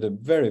Commission did a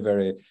very,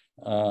 very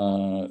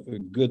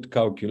good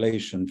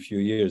calculation a few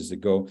years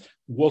ago.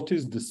 What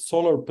is the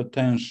solar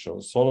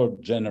potential, solar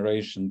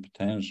generation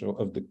potential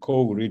of the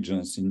coal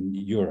regions in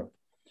Europe?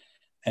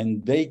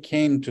 And they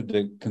came to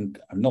the,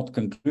 not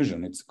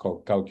conclusion, it's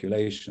called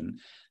calculation,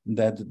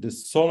 that the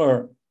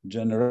solar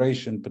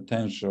generation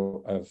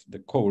potential of the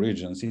coal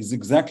regions is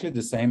exactly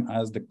the same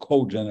as the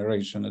coal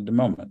generation at the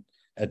moment,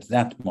 at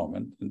that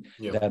moment.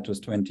 That was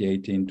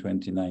 2018,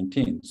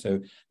 2019. So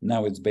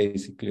now it's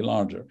basically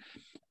larger.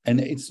 And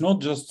it's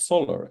not just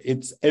solar,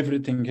 it's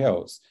everything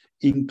else,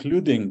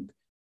 including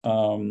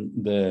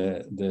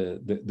the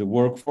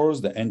workforce,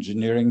 the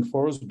engineering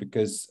force,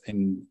 because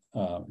in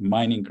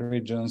mining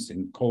regions,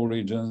 in coal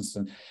regions,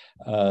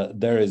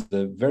 there is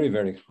the very,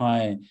 very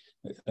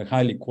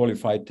highly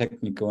qualified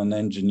technical and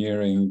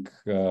engineering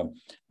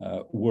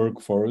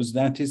workforce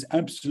that is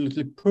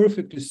absolutely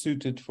perfectly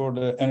suited for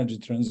the energy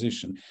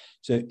transition.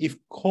 So if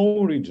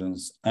coal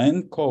regions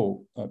and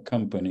coal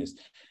companies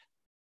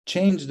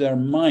change their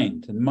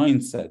mind and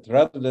mindset,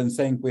 rather than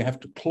saying we have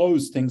to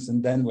close things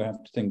and then we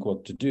have to think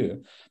what to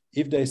do,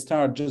 if they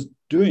start just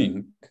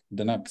doing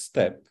the next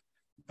step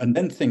and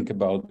then think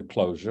about the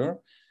closure,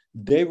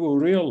 they will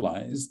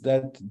realize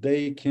that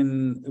they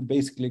can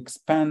basically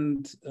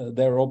expand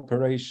their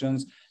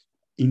operations,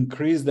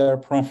 increase their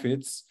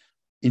profits,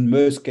 in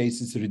most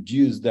cases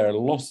reduce their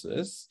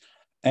losses,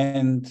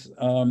 and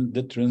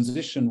the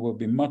transition will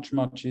be much,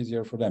 much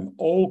easier for them.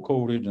 All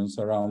coal regions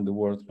around the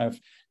world have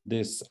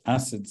this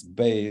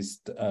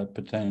assets-based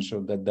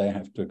potential that they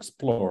have to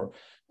explore,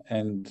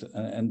 and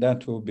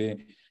that will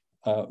be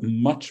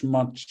much,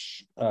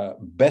 much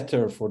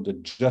better for the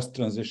just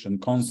transition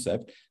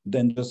concept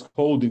than just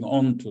holding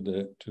on to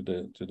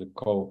the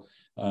coal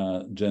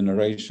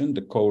generation,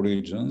 the coal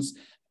regions,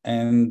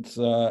 and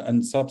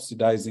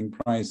subsidizing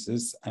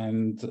prices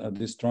and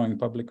destroying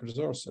public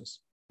resources.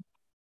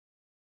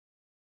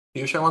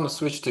 Piyush, I want to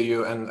switch to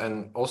you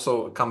and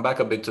also come back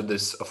a bit to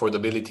this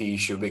affordability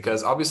issue,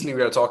 because obviously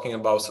we are talking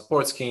about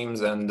support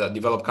schemes, and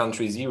developed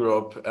countries,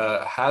 Europe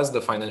has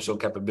the financial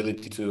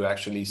capability to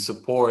actually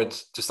support,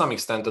 to some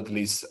extent at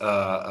least,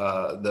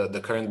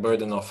 the current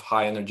burden of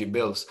high energy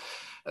bills.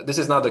 This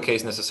is not the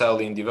case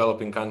necessarily in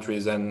developing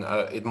countries, and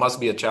it must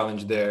be a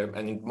challenge there,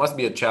 and it must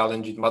be a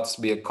challenge, it must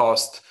be a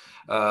cost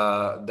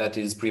that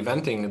is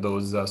preventing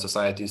those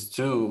societies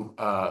to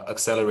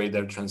accelerate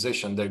their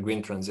transition, their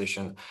green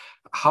transition.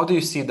 How do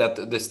you see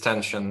this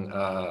tension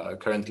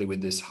currently with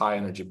these high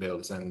energy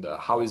bills, and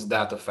how is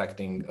that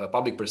affecting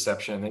public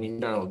perception and in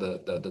general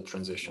the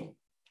transition?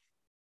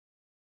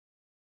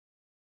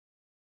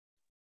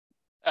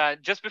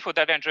 Just before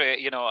that,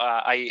 Andre,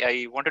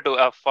 I wanted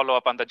to follow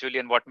up on the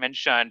Julian what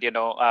mentioned,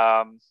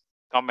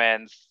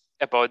 comments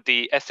about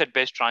the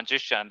asset-based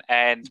transition,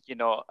 and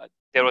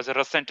there was a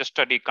recent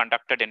study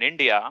conducted in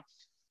India,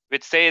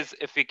 which says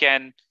if we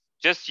can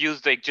just use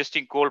the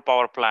existing coal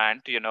power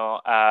plant,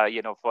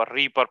 for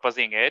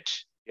repurposing it,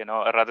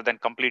 rather than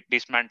complete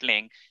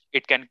dismantling,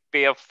 it can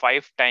pay off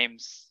 5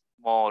 times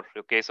more.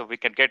 Okay, so we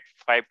can get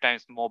 5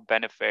 times more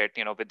benefit,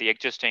 with the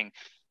existing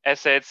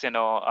assets,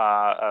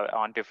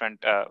 on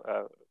different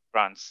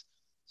fronts.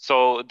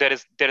 So there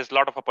is a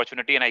lot of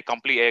opportunity, and I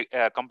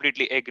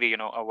completely agree,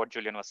 what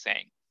Julian was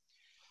saying.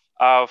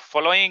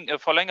 Following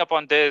up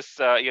on this,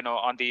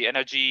 on the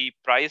energy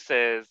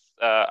prices,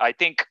 I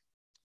think,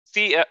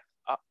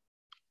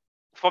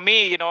 for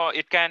me,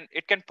 it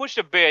can push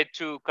a bit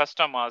to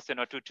customers,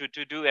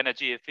 to do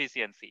energy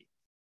efficiency.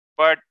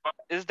 But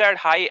is that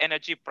high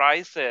energy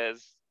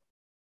prices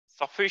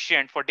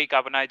sufficient for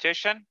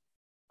decarbonization?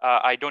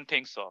 I don't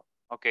think so.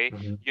 Okay,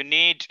 you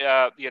need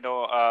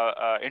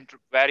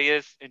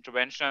various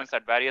interventions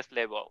at various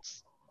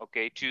levels.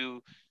 Okay,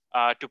 to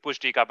push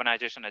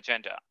decarbonization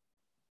agenda.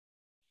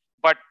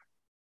 But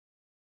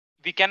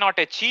we cannot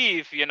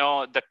achieve,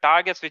 the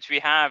targets which we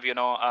have,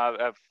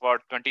 for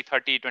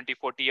 2030,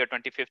 2040, or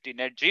 2050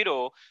 net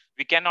zero.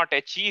 We cannot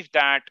achieve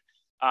that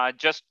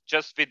just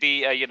with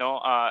the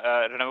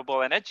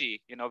renewable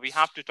energy. We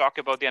have to talk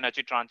about the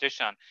energy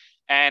transition,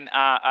 and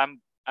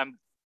I'm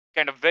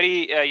kind of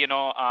very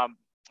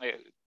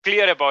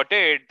clear about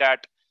it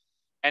that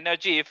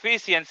energy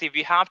efficiency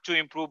we have to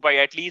improve by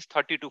at least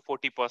 30 to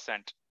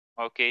 40%.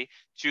 Okay,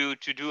 to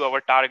do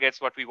our targets,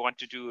 what we want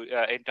to do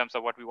in terms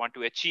of what we want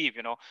to achieve.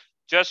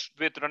 Just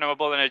with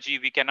renewable energy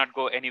we cannot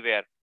go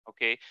anywhere.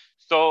 Okay,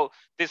 so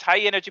these high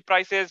energy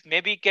prices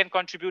maybe can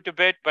contribute a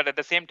bit, but at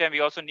the same time we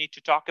also need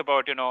to talk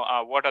about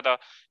what are the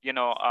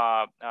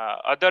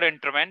other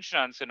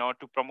interventions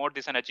to promote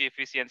this energy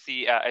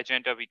efficiency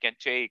agenda we can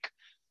take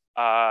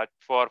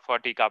for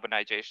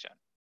decarbonization.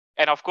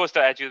 And of course,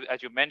 as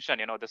you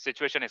mentioned, the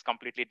situation is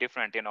completely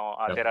different. There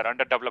are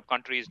underdeveloped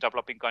countries,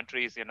 developing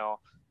countries,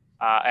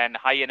 and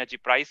high energy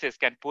prices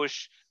can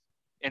push,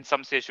 in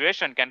some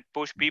situation, can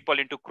push people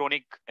into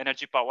chronic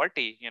energy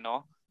poverty.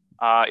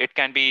 It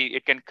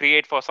can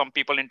create for some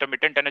people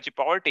intermittent energy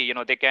poverty.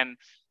 The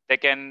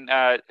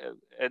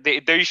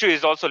issue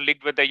is also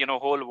linked with the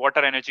whole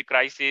water energy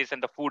crisis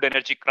and the food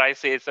energy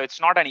crisis. So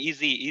it's not an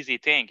easy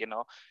thing.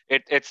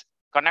 It's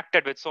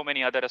connected with so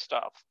many other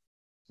stuff.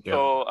 Yeah.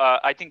 So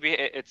I think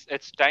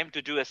it's time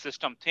to do a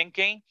system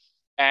thinking,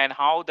 and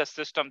how the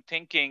system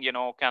thinking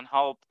can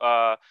help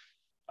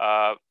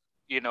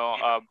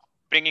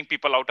bringing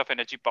people out of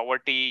energy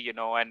poverty,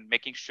 and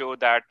making sure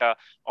that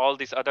all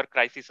these other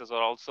crises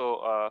are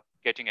also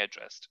getting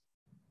addressed.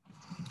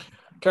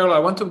 Carol, I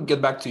want to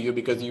get back to you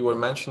because you were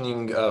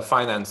mentioning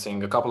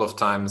financing a couple of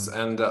times,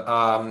 and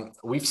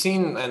we've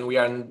seen and we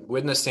are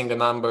witnessing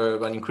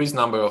an increased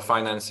number of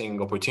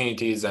financing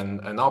opportunities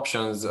and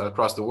options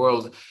across the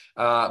world.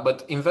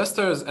 But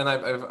investors, and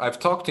I've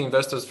talked to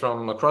investors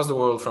from across the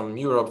world, from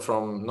Europe,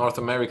 from North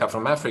America,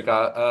 from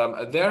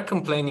Africa, they're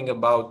complaining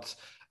about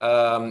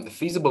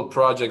feasible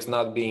projects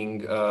not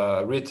being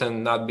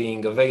written, not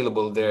being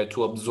available there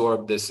to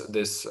absorb this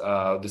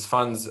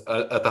funds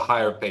at a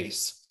higher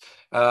pace.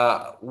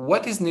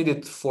 What is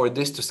needed for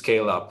this to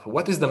scale up?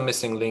 What is the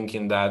missing link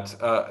in that?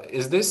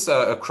 Is this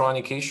a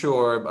chronic issue,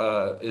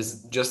 or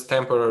is just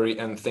temporary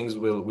and things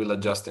will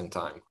adjust in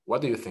time?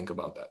 What do you think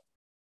about that?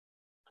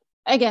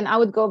 Again, I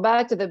would go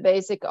back to the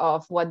basic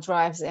of what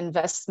drives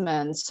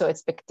investment. So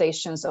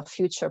expectations of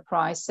future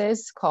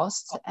prices,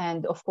 costs,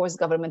 and of course,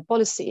 government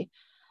policy.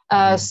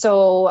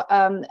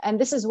 And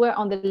this is where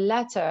on the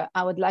latter,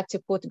 I would like to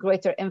put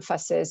greater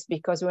emphasis,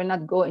 because we're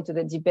not going to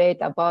the debate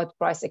about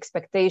price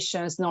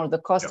expectations, nor the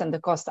cost, and the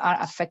costs are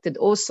affected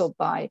also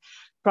by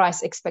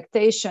price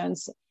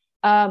expectations.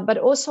 But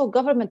also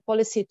government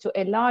policy to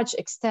a large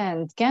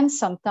extent can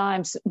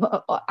sometimes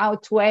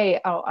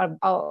outweigh or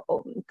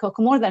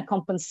more than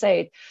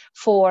compensate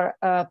for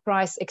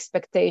price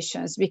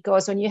expectations,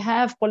 because when you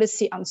have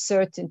policy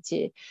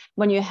uncertainty,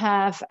 when you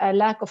have a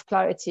lack of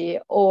clarity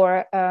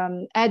or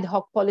ad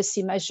hoc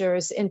policy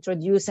measures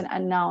introduced and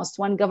announced,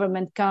 one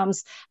government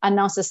comes,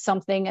 announces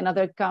something,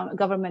 another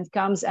government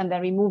comes and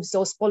then removes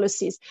those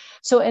policies.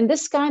 So in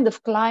this kind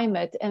of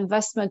climate,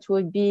 investment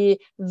would be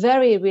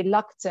very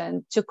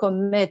reluctant to commit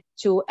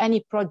to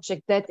any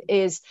project that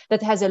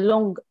has a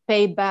long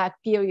payback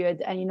period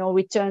and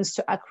returns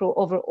to accrue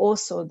over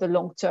also the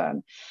long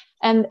term.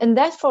 And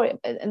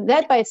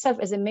that by itself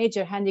is a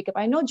major handicap.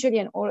 I know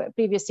Julian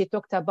previously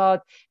talked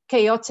about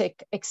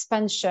chaotic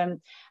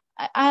expansion.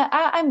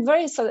 I'm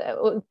very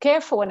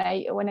careful when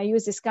I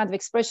use this kind of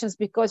expressions,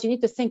 because you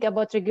need to think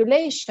about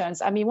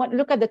regulations. I mean,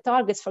 look at the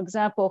targets, for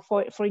example,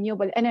 for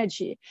renewable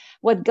energy.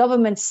 What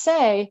governments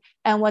say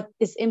and what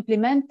is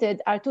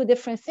implemented are two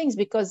different things,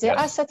 because they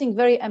are setting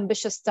very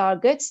ambitious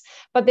targets,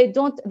 but they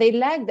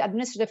lack the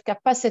administrative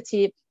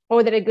capacity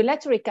or the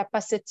regulatory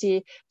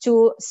capacity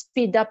to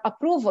speed up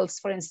approvals,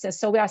 for instance.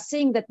 So we are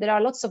seeing that there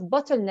are lots of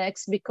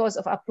bottlenecks because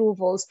of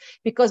approvals,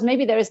 because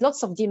maybe there is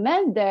lots of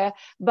demand there,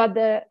 but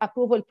the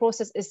approval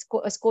process is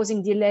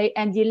causing delay,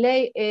 and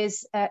delay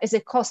is a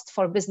cost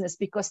for business,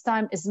 because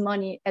time is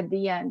money at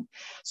the end.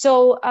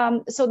 So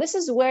this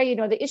is where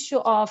the issue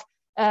of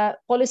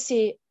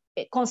policy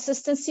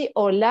consistency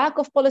or lack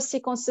of policy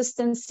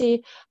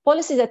consistency,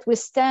 policies that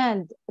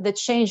withstand the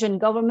change in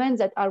government,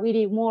 that are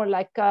really more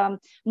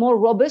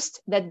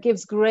robust, that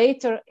gives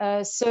greater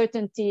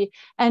certainty,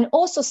 and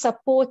also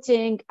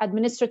supporting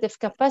administrative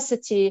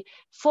capacity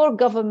for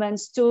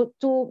governments to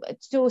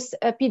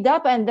speed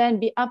up and then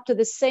be up to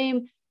the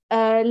same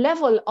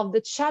level of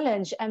the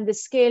challenge and the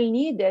scale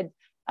needed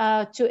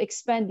to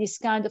expand this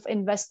kind of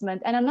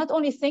investment. And I'm not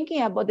only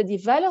thinking about the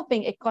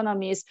developing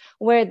economies,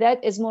 where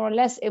that is more or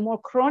less a more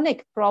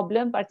chronic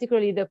problem,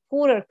 particularly the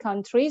poorer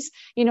countries.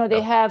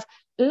 They have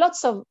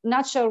lots of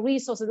natural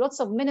resources,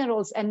 lots of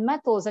minerals and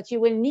metals that you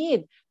will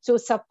need to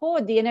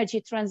support the energy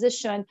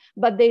transition,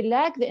 but they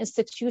lack the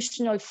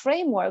institutional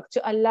framework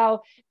to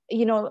allow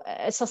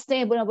a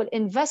sustainable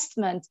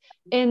investment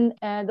in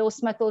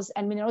those metals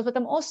and minerals. But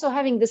I'm also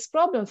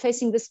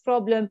facing this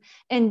problem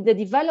in the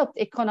developed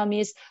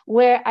economies,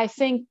 where I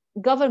think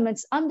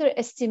governments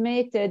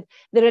underestimated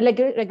the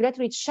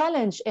regulatory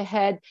challenge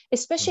ahead,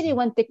 especially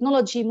when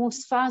technology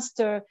moves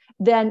faster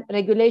than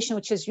regulation,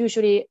 which is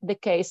usually the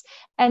case.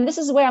 And this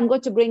is where I'm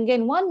going to bring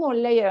in one more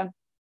layer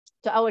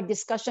to our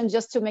discussion,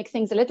 just to make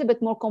things a little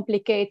bit more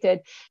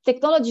complicated.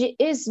 Technology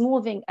is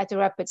moving at a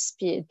rapid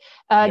speed.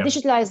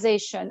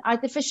 Digitalization,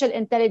 artificial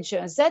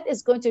intelligence, that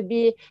is going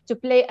to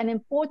play an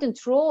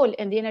important role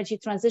in the energy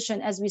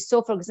transition, as we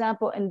saw, for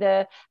example, in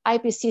the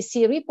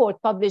IPCC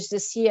report published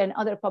this year and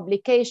other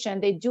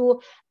publication. They do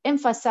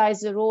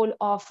emphasize the role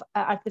of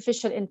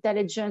artificial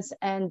intelligence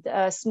and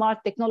smart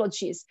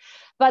technologies.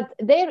 But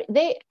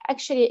they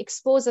actually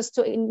expose us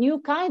to a new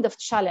kind of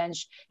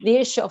challenge, the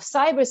issue of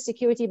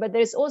cybersecurity, but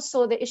there's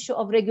also the issue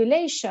of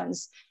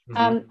regulations.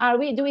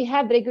 Do we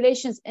have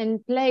regulations in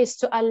place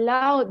to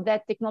allow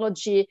that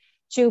technology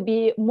to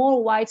be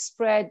more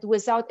widespread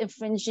without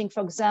infringing,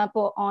 for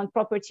example, on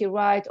property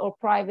right or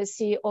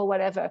privacy or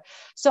whatever?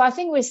 So I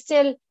think we're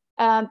still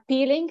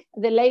peeling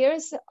the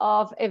layers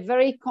of a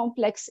very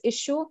complex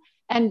issue,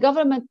 and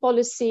government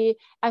policy,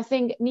 I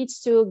think, needs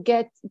to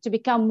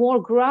become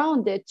more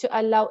grounded to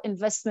allow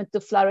investment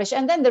to flourish.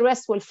 And then the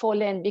rest will fall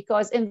in,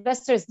 because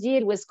investors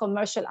deal with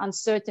commercial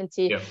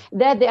uncertainty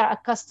that they are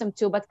accustomed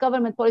to. But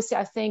government policy,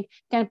 I think,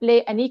 can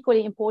play an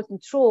equally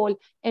important role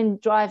in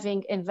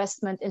driving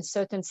investment in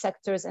certain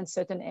sectors and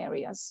certain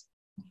areas.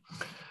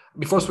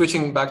 Before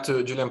switching back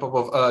to Julian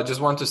Popov, just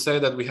want to say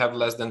that we have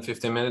less than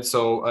 15 minutes.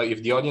 So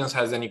if the audience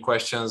has any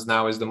questions,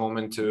 now is the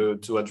moment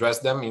to address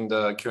them in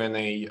the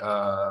Q&A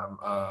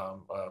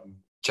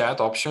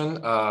chat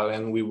option,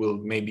 and we will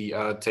maybe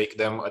take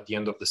them at the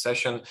end of the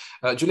session.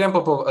 Julian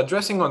Popov,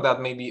 addressing on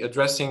that, maybe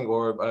addressing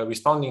or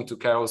responding to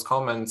Carol's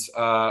comments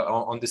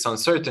on this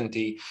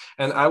uncertainty.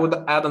 And I would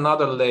add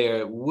another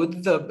layer.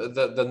 Would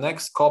the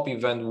next COP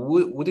event,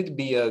 would it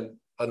be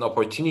an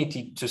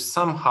opportunity to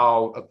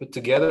somehow put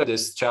together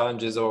these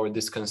challenges or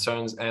these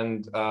concerns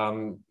and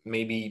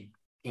maybe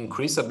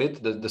increase a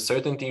bit the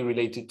certainty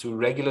related to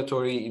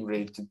regulatory,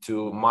 related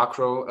to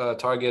macro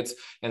targets,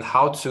 and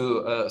how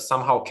to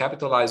somehow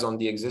capitalize on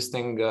the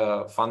existing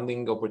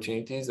funding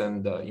opportunities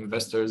and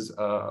investors'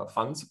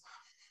 funds?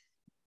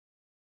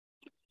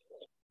 I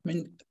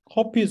mean,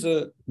 COP is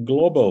a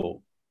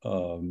global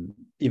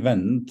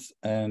event,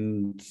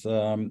 and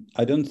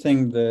I don't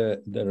think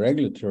the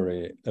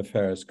regulatory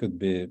affairs could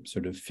be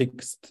sort of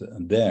fixed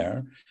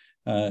there.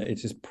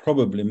 It is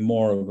probably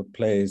more of a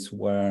place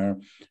where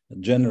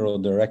general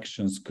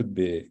directions could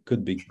be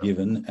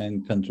given,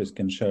 and countries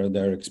can share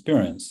their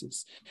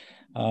experiences.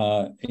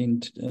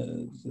 And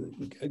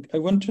I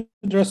want to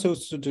address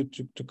also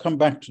to come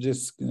back to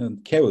this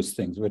chaos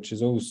things, which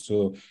is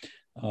also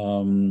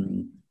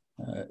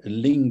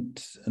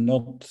linked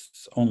not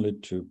only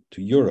to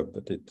Europe,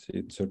 but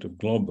it's sort of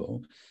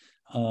global.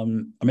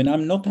 I mean,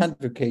 I'm not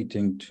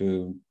advocating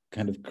to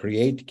kind of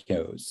create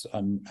chaos.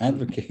 I'm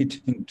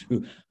advocating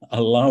to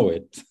allow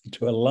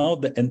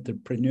the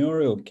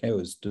entrepreneurial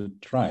chaos to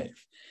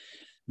thrive.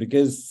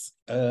 Because,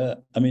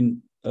 I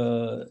mean,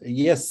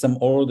 yes, some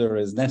order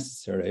is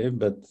necessary,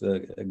 but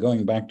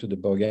going back to the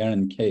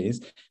Bulgarian case,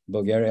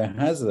 Bulgaria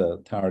has a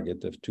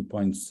target of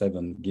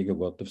 2.7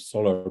 gigawatt of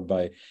solar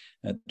by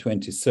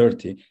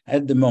 2030.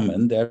 At the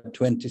moment, there are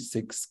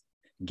 26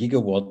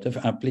 gigawatt of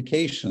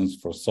applications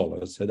for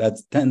solar, so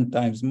that's 10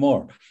 times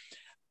more.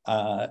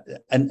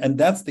 And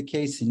that's the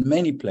case in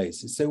many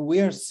places. So we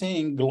are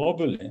seeing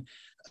globally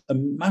a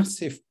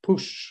massive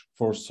push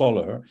for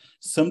solar.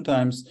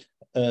 Sometimes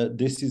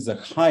this is a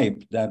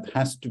hype that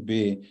has to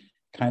be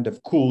kind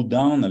of cooled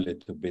down a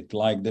little bit,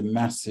 like the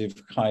massive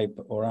hype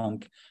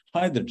around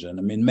hydrogen.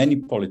 I mean, many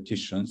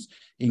politicians,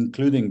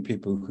 including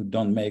people who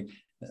don't make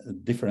a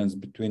difference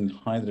between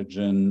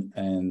hydrogen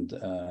and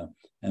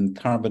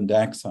carbon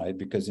dioxide,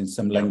 because in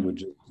some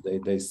languages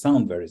they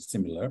sound very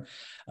similar,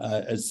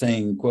 as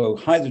saying, quote,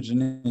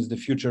 hydrogen is the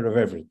future of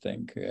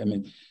everything. I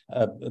mean,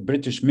 a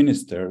British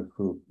minister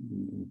who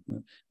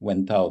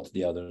went out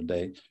the other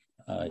day,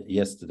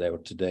 yesterday or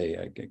today,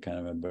 I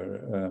can't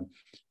remember,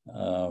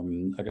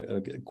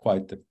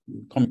 quite a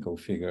comical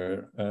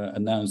figure,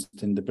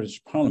 announced in the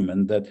British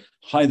Parliament that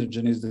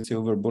hydrogen is the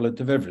silver bullet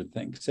of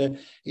everything. So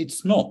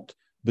it's not.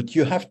 But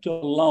you have to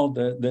allow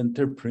the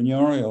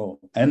entrepreneurial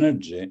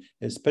energy,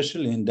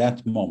 especially in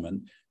that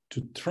moment,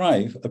 to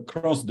thrive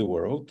across the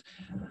world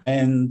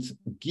and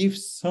give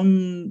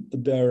some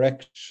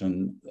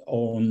direction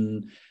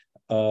on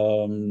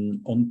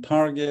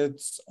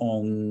targets,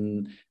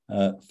 on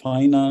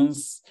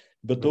finance,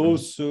 but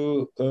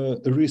also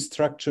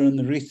restructure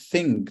and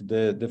rethink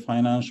the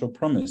financial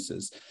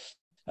promises.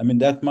 I mean,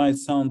 that might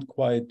sound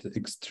quite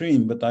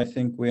extreme, but I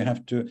think we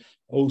have to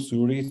also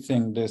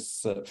rethink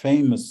this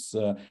famous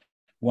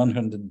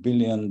 $100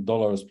 billion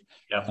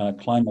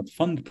climate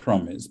fund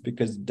promise,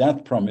 because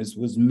that promise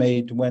was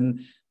made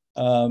when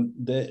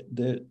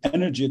the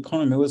energy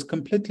economy was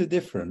completely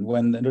different,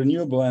 when the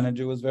renewable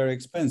energy was very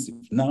expensive.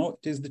 Now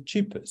it is the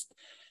cheapest.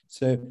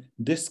 So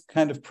this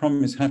kind of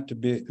promise have to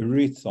be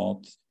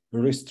rethought,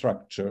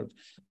 restructured,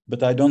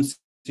 but I don't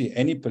see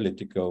any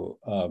political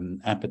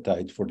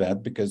appetite for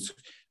that, because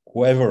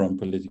whoever on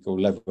political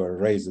level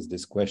raises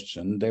this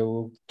question, they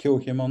will kill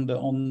him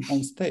on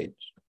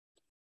stage.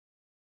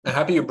 I'm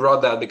happy you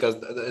brought that, because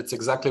it's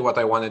exactly what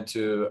I wanted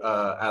to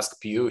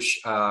ask Piyush.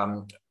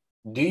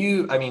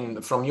 I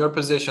mean, from your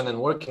position and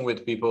working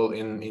with people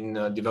in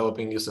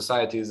developing new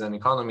societies and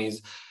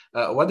economies,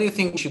 what do you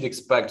think we should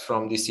expect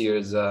from this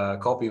year's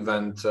COP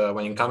event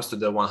when it comes to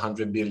the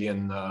 100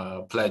 billion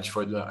pledge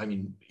for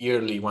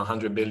yearly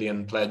 100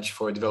 billion pledge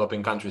for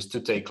developing countries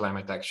to take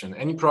climate action?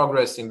 Any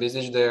progress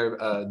envisaged there?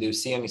 Do you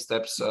see any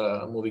steps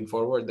moving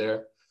forward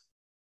there?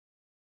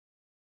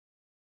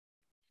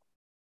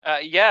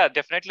 Yeah,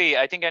 definitely.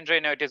 I think,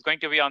 Andre, it is going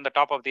to be on the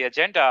top of the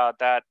agenda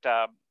that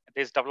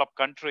this developed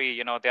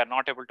country, they are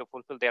not able to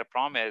fulfill their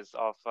promise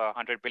of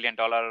 $100 billion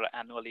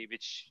annually,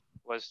 which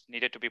was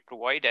needed to be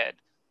provided.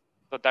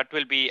 So that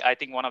will be, I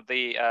think, one of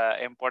the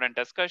important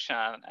discussion,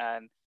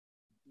 and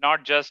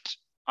not just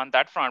on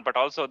that front, but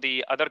also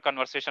the other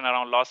conversation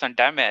around loss and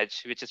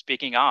damage, which is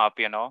picking up.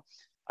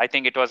 I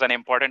think it was an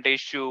important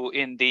issue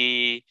in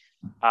the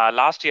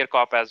last year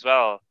COP as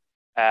well.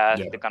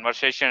 The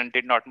conversation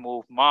did not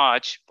move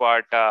much,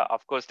 but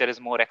of course there is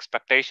more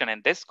expectation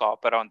in this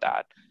COP around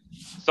that.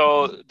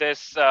 So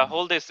this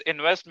this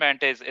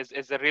investment is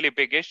a really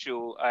big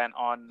issue, and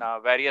on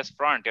various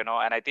front, and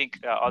I think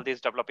all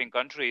these developing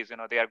countries,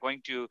 they are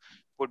going to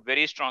put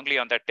very strongly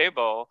on the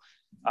table,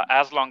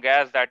 as long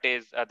as that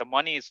is the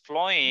money is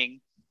flowing,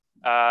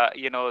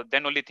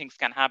 then only things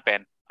can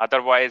happen.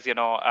 Otherwise,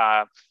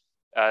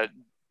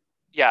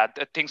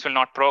 things will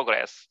not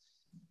progress.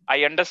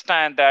 I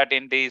understand that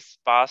in this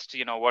past,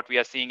 what we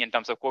are seeing in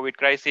terms of COVID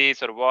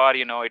crisis or war,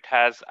 it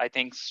has, I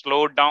think,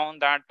 slowed down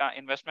that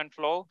investment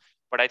flow.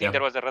 But I think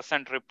there was a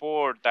recent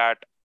report that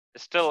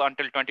still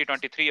until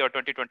 2023 or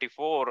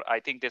 2024, I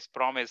think this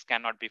promise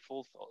cannot be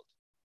fulfilled.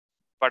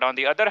 But on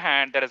the other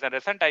hand, there is a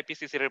recent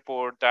IPCC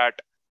report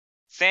that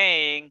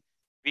saying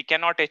we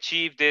cannot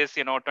achieve this,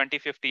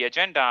 2050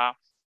 agenda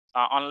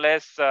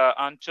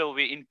until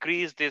we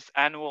increase this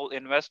annual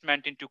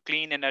investment into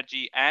clean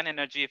energy and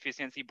energy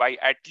efficiency by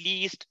at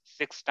least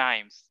 6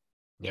 times.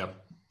 Yeah.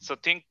 So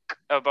think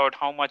about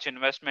how much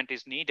investment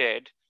is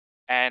needed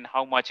and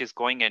how much is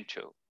going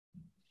into.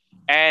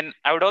 And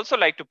I would also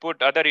like to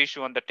put other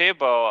issue on the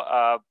table,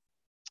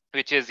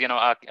 which is,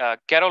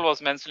 Carol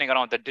was mentioning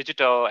around the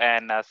digital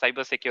and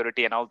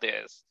cybersecurity and all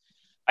this.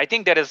 I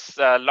think there is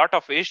a lot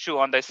of issue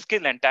on the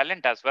skill and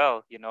talent as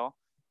well,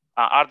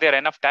 Are there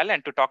enough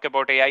talent to talk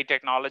about AI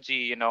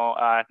technology,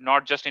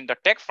 not just in the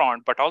tech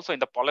front, but also in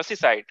the policy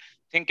side?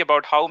 Think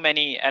about how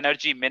many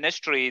energy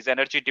ministries,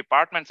 energy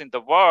departments in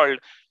the world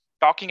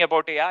talking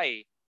about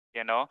AI,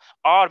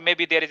 or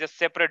maybe there is a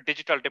separate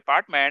digital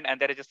department and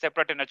there is a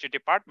separate energy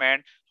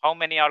department. How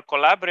many are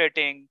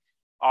collaborating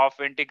of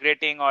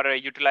integrating or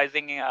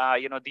utilizing,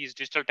 these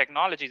digital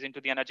technologies into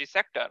the energy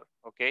sector?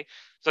 Okay,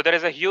 so there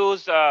is a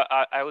huge,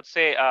 I would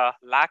say,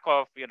 lack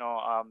of,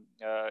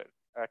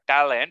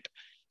 talent.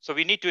 So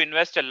we need to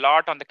invest a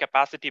lot on the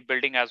capacity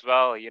building as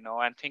well,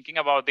 and thinking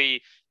about the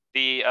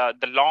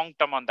long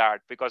term on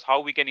that, because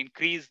how we can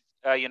increase,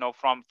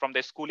 from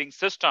the schooling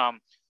system,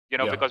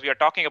 because we are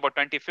talking about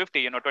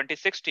 2050,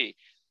 2060.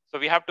 So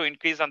we have to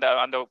increase on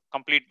the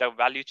complete the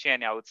value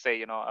chain. I would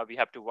say, we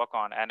have to work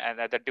on and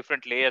the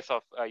different layers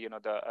of,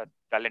 the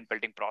talent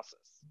building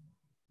process.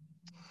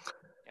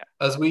 Yeah.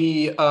 As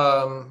we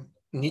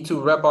need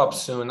to wrap up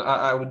soon,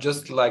 I would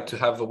just like to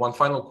have one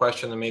final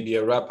question and maybe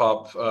a wrap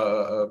up,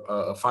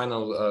 a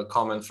final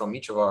comment from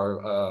each of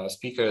our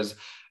speakers.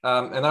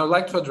 And I would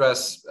like to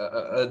address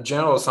a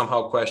general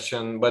somehow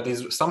question, but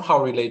is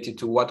somehow related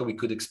to what we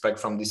could expect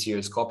from this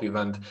year's COP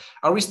event.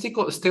 Are we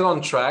still on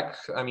track?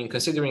 I mean,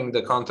 considering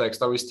the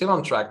context, are we still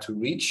on track to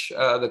reach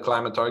the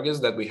climate targets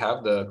that we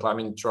have, the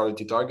climate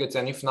neutrality targets?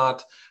 And if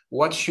not,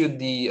 what should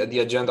the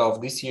agenda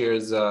of this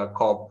year's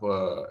COP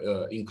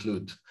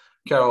include?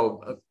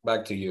 Carol,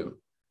 back to you.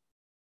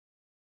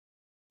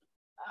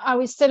 Are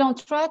we still on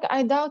track?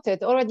 I doubt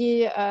it.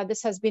 Already,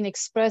 this has been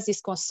expressed,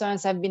 these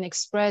concerns have been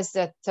expressed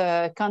that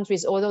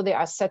countries, although they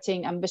are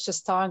setting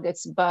ambitious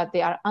targets, but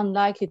they are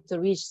unlikely to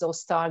reach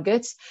those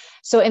targets.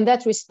 So in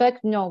that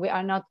respect, no, we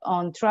are not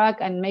on track.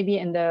 And maybe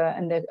in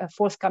the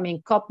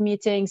forthcoming COP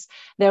meetings,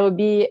 there will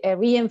be a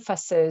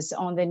re-emphasis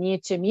on the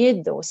need to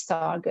meet those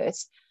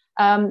targets.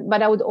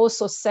 But I would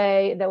also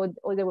say they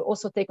will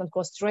also take into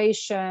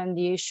consideration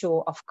the issue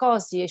of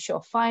cost, the issue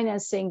of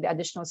financing, the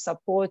additional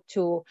support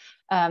to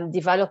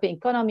developing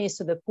economies,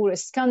 to the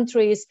poorest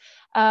countries.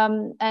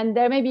 And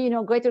there may be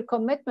greater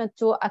commitment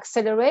to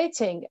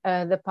accelerating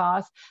the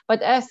path.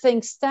 But as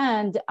things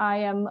stand, I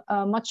am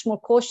much more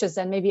cautious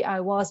than maybe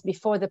I was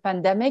before the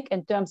pandemic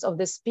in terms of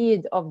the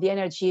speed of the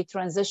energy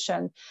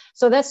transition.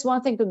 So that's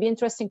one thing to be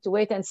interesting to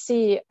wait and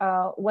see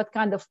what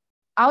kind of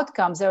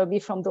outcomes there will be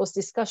from those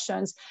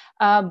discussions,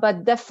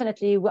 but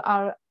definitely we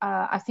are.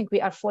 I think we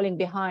are falling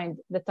behind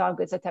the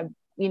targets that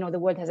the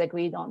world has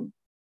agreed on.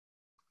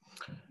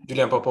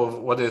 Julian Popov,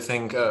 what do you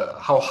think?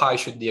 How high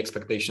should the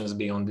expectations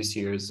be on this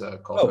year's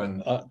COP?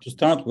 To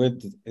start with,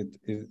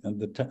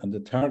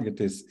 the target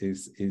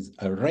is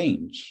a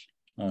range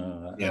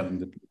And in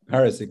the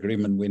Paris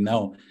Agreement, we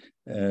now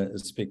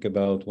speak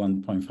about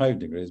 1.5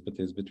 degrees, but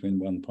it's between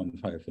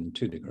 1.5 and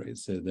 2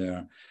 degrees. So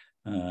there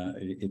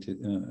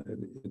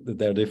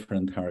are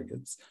different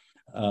targets.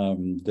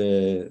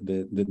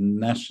 The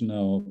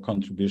national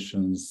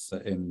contributions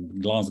in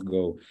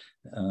Glasgow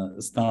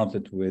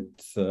started with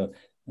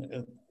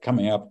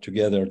coming up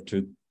together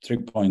to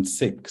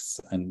 3.6,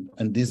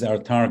 and these are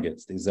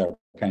targets. These are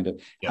kind of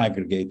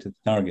aggregated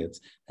targets.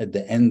 At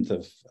the end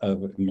of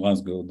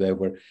Glasgow, they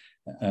were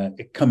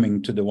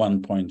coming to the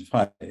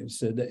 1.5.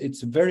 So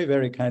it's a very,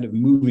 very kind of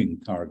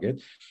moving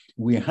target.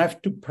 We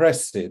have to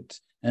press it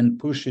and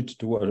push it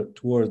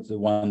towards the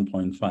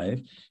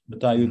 1.5.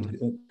 But I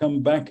would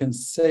come back and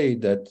say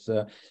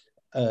that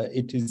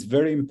it is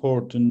very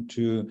important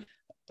to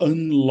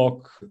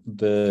unlock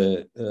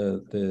the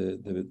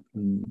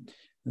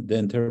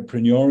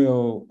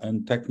entrepreneurial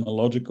and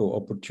technological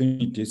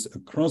opportunities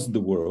across the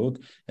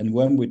world. And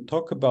when we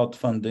talk about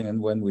funding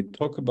and when we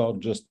talk about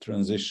just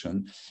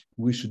transition,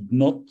 we should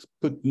not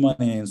put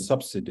money in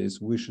subsidies.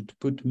 We should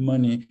put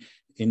money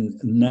in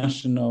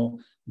national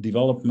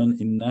development,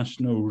 in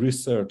national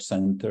research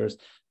centers.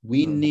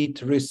 We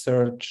need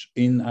research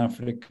in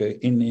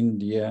Africa, in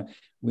India.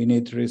 We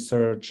need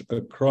research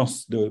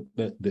across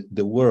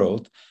the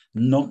world,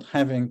 not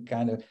having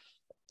kind of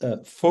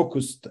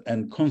focused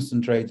and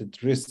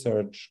concentrated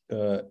research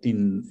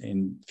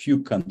in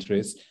few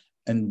countries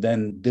and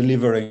then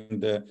delivering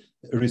the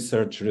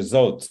research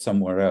results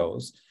somewhere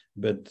else.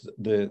 But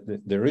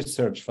the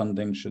research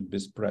funding should be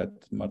spread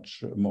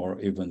much more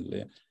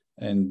evenly.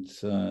 And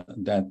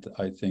that,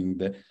 I think,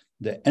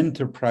 the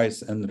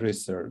enterprise and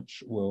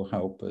research will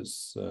help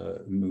us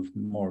move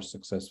more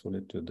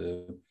successfully to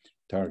the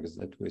targets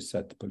that we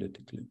set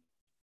politically.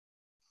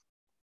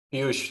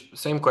 Piyush,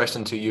 same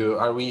question to you.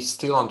 Are we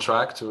still on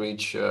track to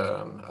reach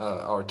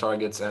our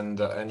targets? And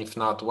if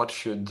not, what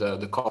should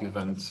the COP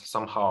event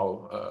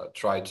somehow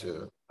try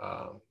to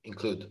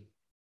include?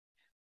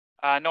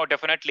 No,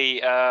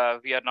 definitely.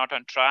 We are not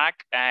on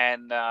track.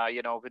 And,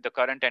 with the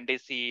current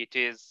NDC, it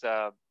is,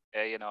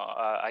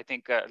 I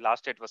think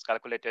last year it was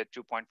calculated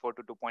 2.4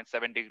 to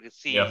 2.7 degrees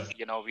C,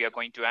 we are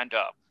going to end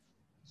up.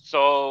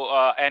 So,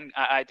 and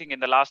I think in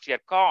the last year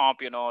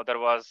COP, there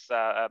was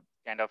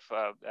kind of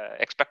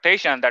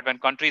expectation that when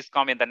countries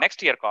come in the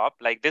next year COP,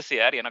 like this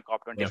year,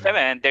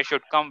 COP27, they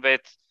should come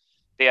with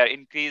their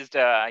increased,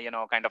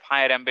 kind of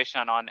higher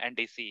ambition on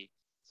NDC.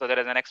 So there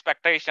is an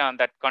expectation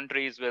that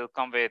countries will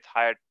come with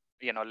higher,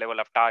 level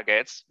of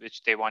targets,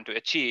 which they want to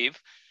achieve.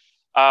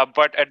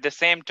 But at the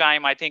same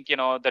time, I think,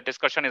 the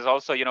discussion is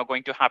also,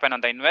 going to happen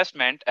on the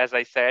investment, as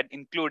I said,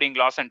 including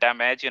loss and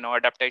damage,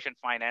 adaptation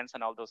finance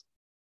and all those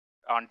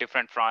on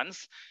different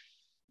fronts.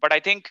 But I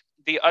think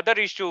the other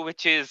issue,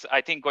 which is,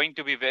 I think, going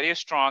to be very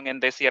strong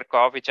in this year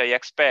COP, which I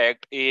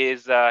expect,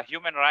 is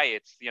human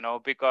rights,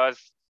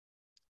 because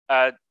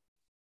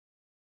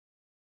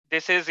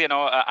this is,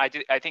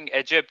 I think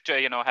Egypt,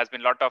 has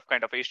been a lot of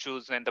kind of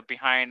issues in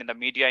the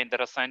media in the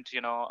recent,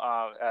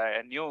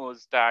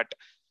 news that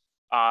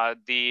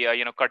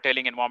the,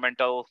 curtailing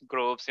environmental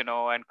groups,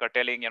 and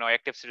curtailing,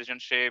 active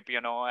citizenship,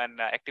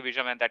 and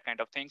activism and that kind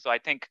of thing. So I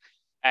think,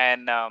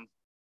 and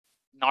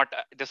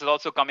this is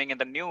also coming in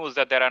the news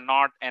that there are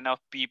not enough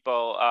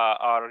people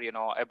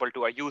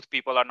youth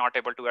people are not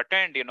able to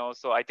attend,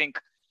 so I think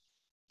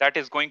that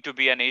is going to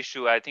be an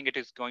issue. I think it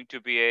is going to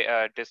be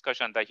a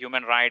discussion, the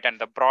human right and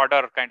the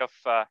broader kind of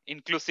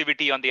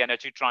inclusivity on the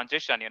energy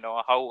transition,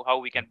 how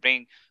we can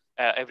bring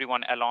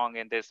everyone along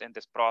in this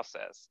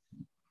process.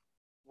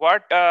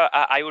 What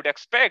I would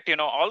expect,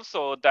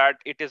 also that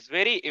it is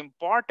very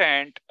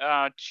important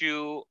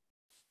to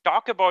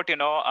talk about,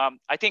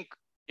 I think,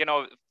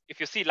 if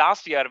you see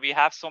last year, we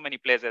have so many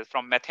places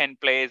from methane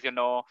plays,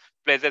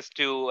 places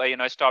to,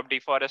 stop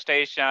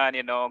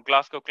deforestation,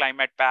 Glasgow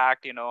Climate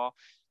Pact,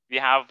 we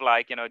have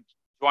like,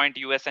 joint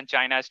US and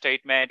China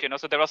statement,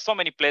 so there are so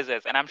many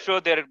places, and I'm sure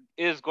there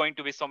is going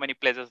to be so many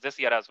places this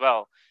year as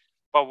well.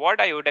 But what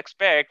I would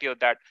expect,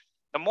 that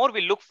the more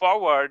we look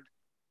forward,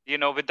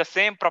 with the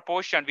same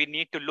proportion, we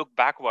need to look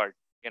backward,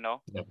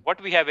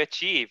 what we have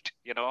achieved,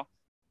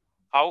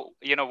 how,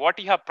 what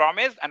you have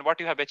promised and what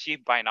you have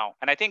achieved by now.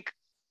 And I think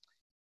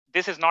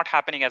this is not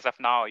happening as of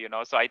now,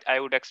 so I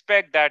would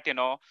expect that,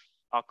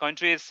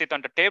 countries sit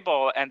on the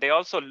table and they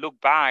also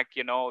look back,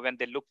 when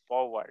they look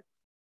forward.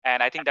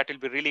 And I think that will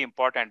be really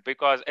important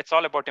because it's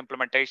all about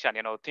implementation,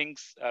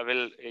 things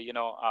will,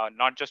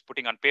 not just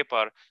putting on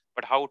paper,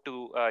 but how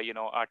to,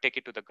 take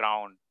it to the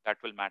ground, that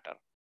will matter.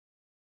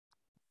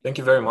 Thank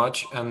you very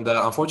much. And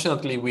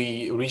unfortunately,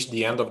 we reached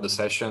the end of the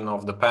session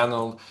of the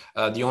panel.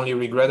 The only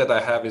regret that I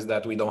have is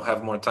that we don't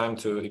have more time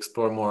to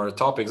explore more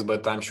topics,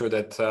 but I'm sure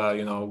that,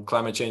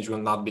 climate change will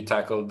not be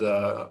tackled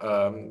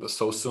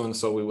so soon.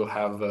 So we will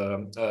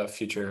have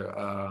future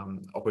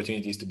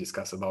opportunities to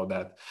discuss about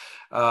that.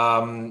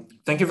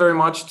 Thank you very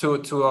much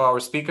to our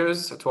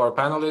speakers, to our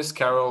panelists,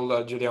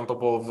 Carol, Julian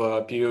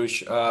Popov,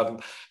 Piyush.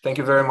 Thank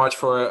you very much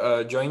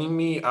for joining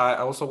me. I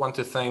also want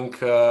to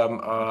thank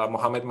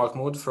Mohamed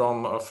Mahmoud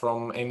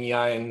from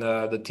MEI and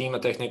the team, a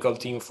technical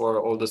team, for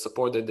all the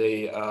support that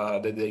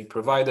they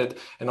provided,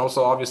 and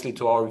also obviously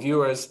to our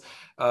viewers.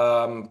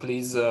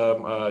 Please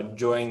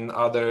join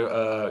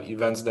other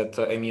events that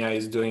MEI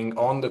is doing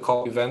on the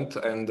COP event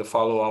and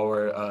follow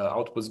our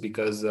outputs,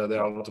 because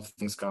there are a lot of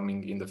things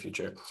coming in the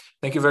future.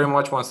 Thank you very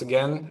much once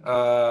again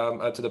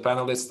to the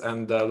panelists,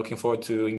 and looking forward to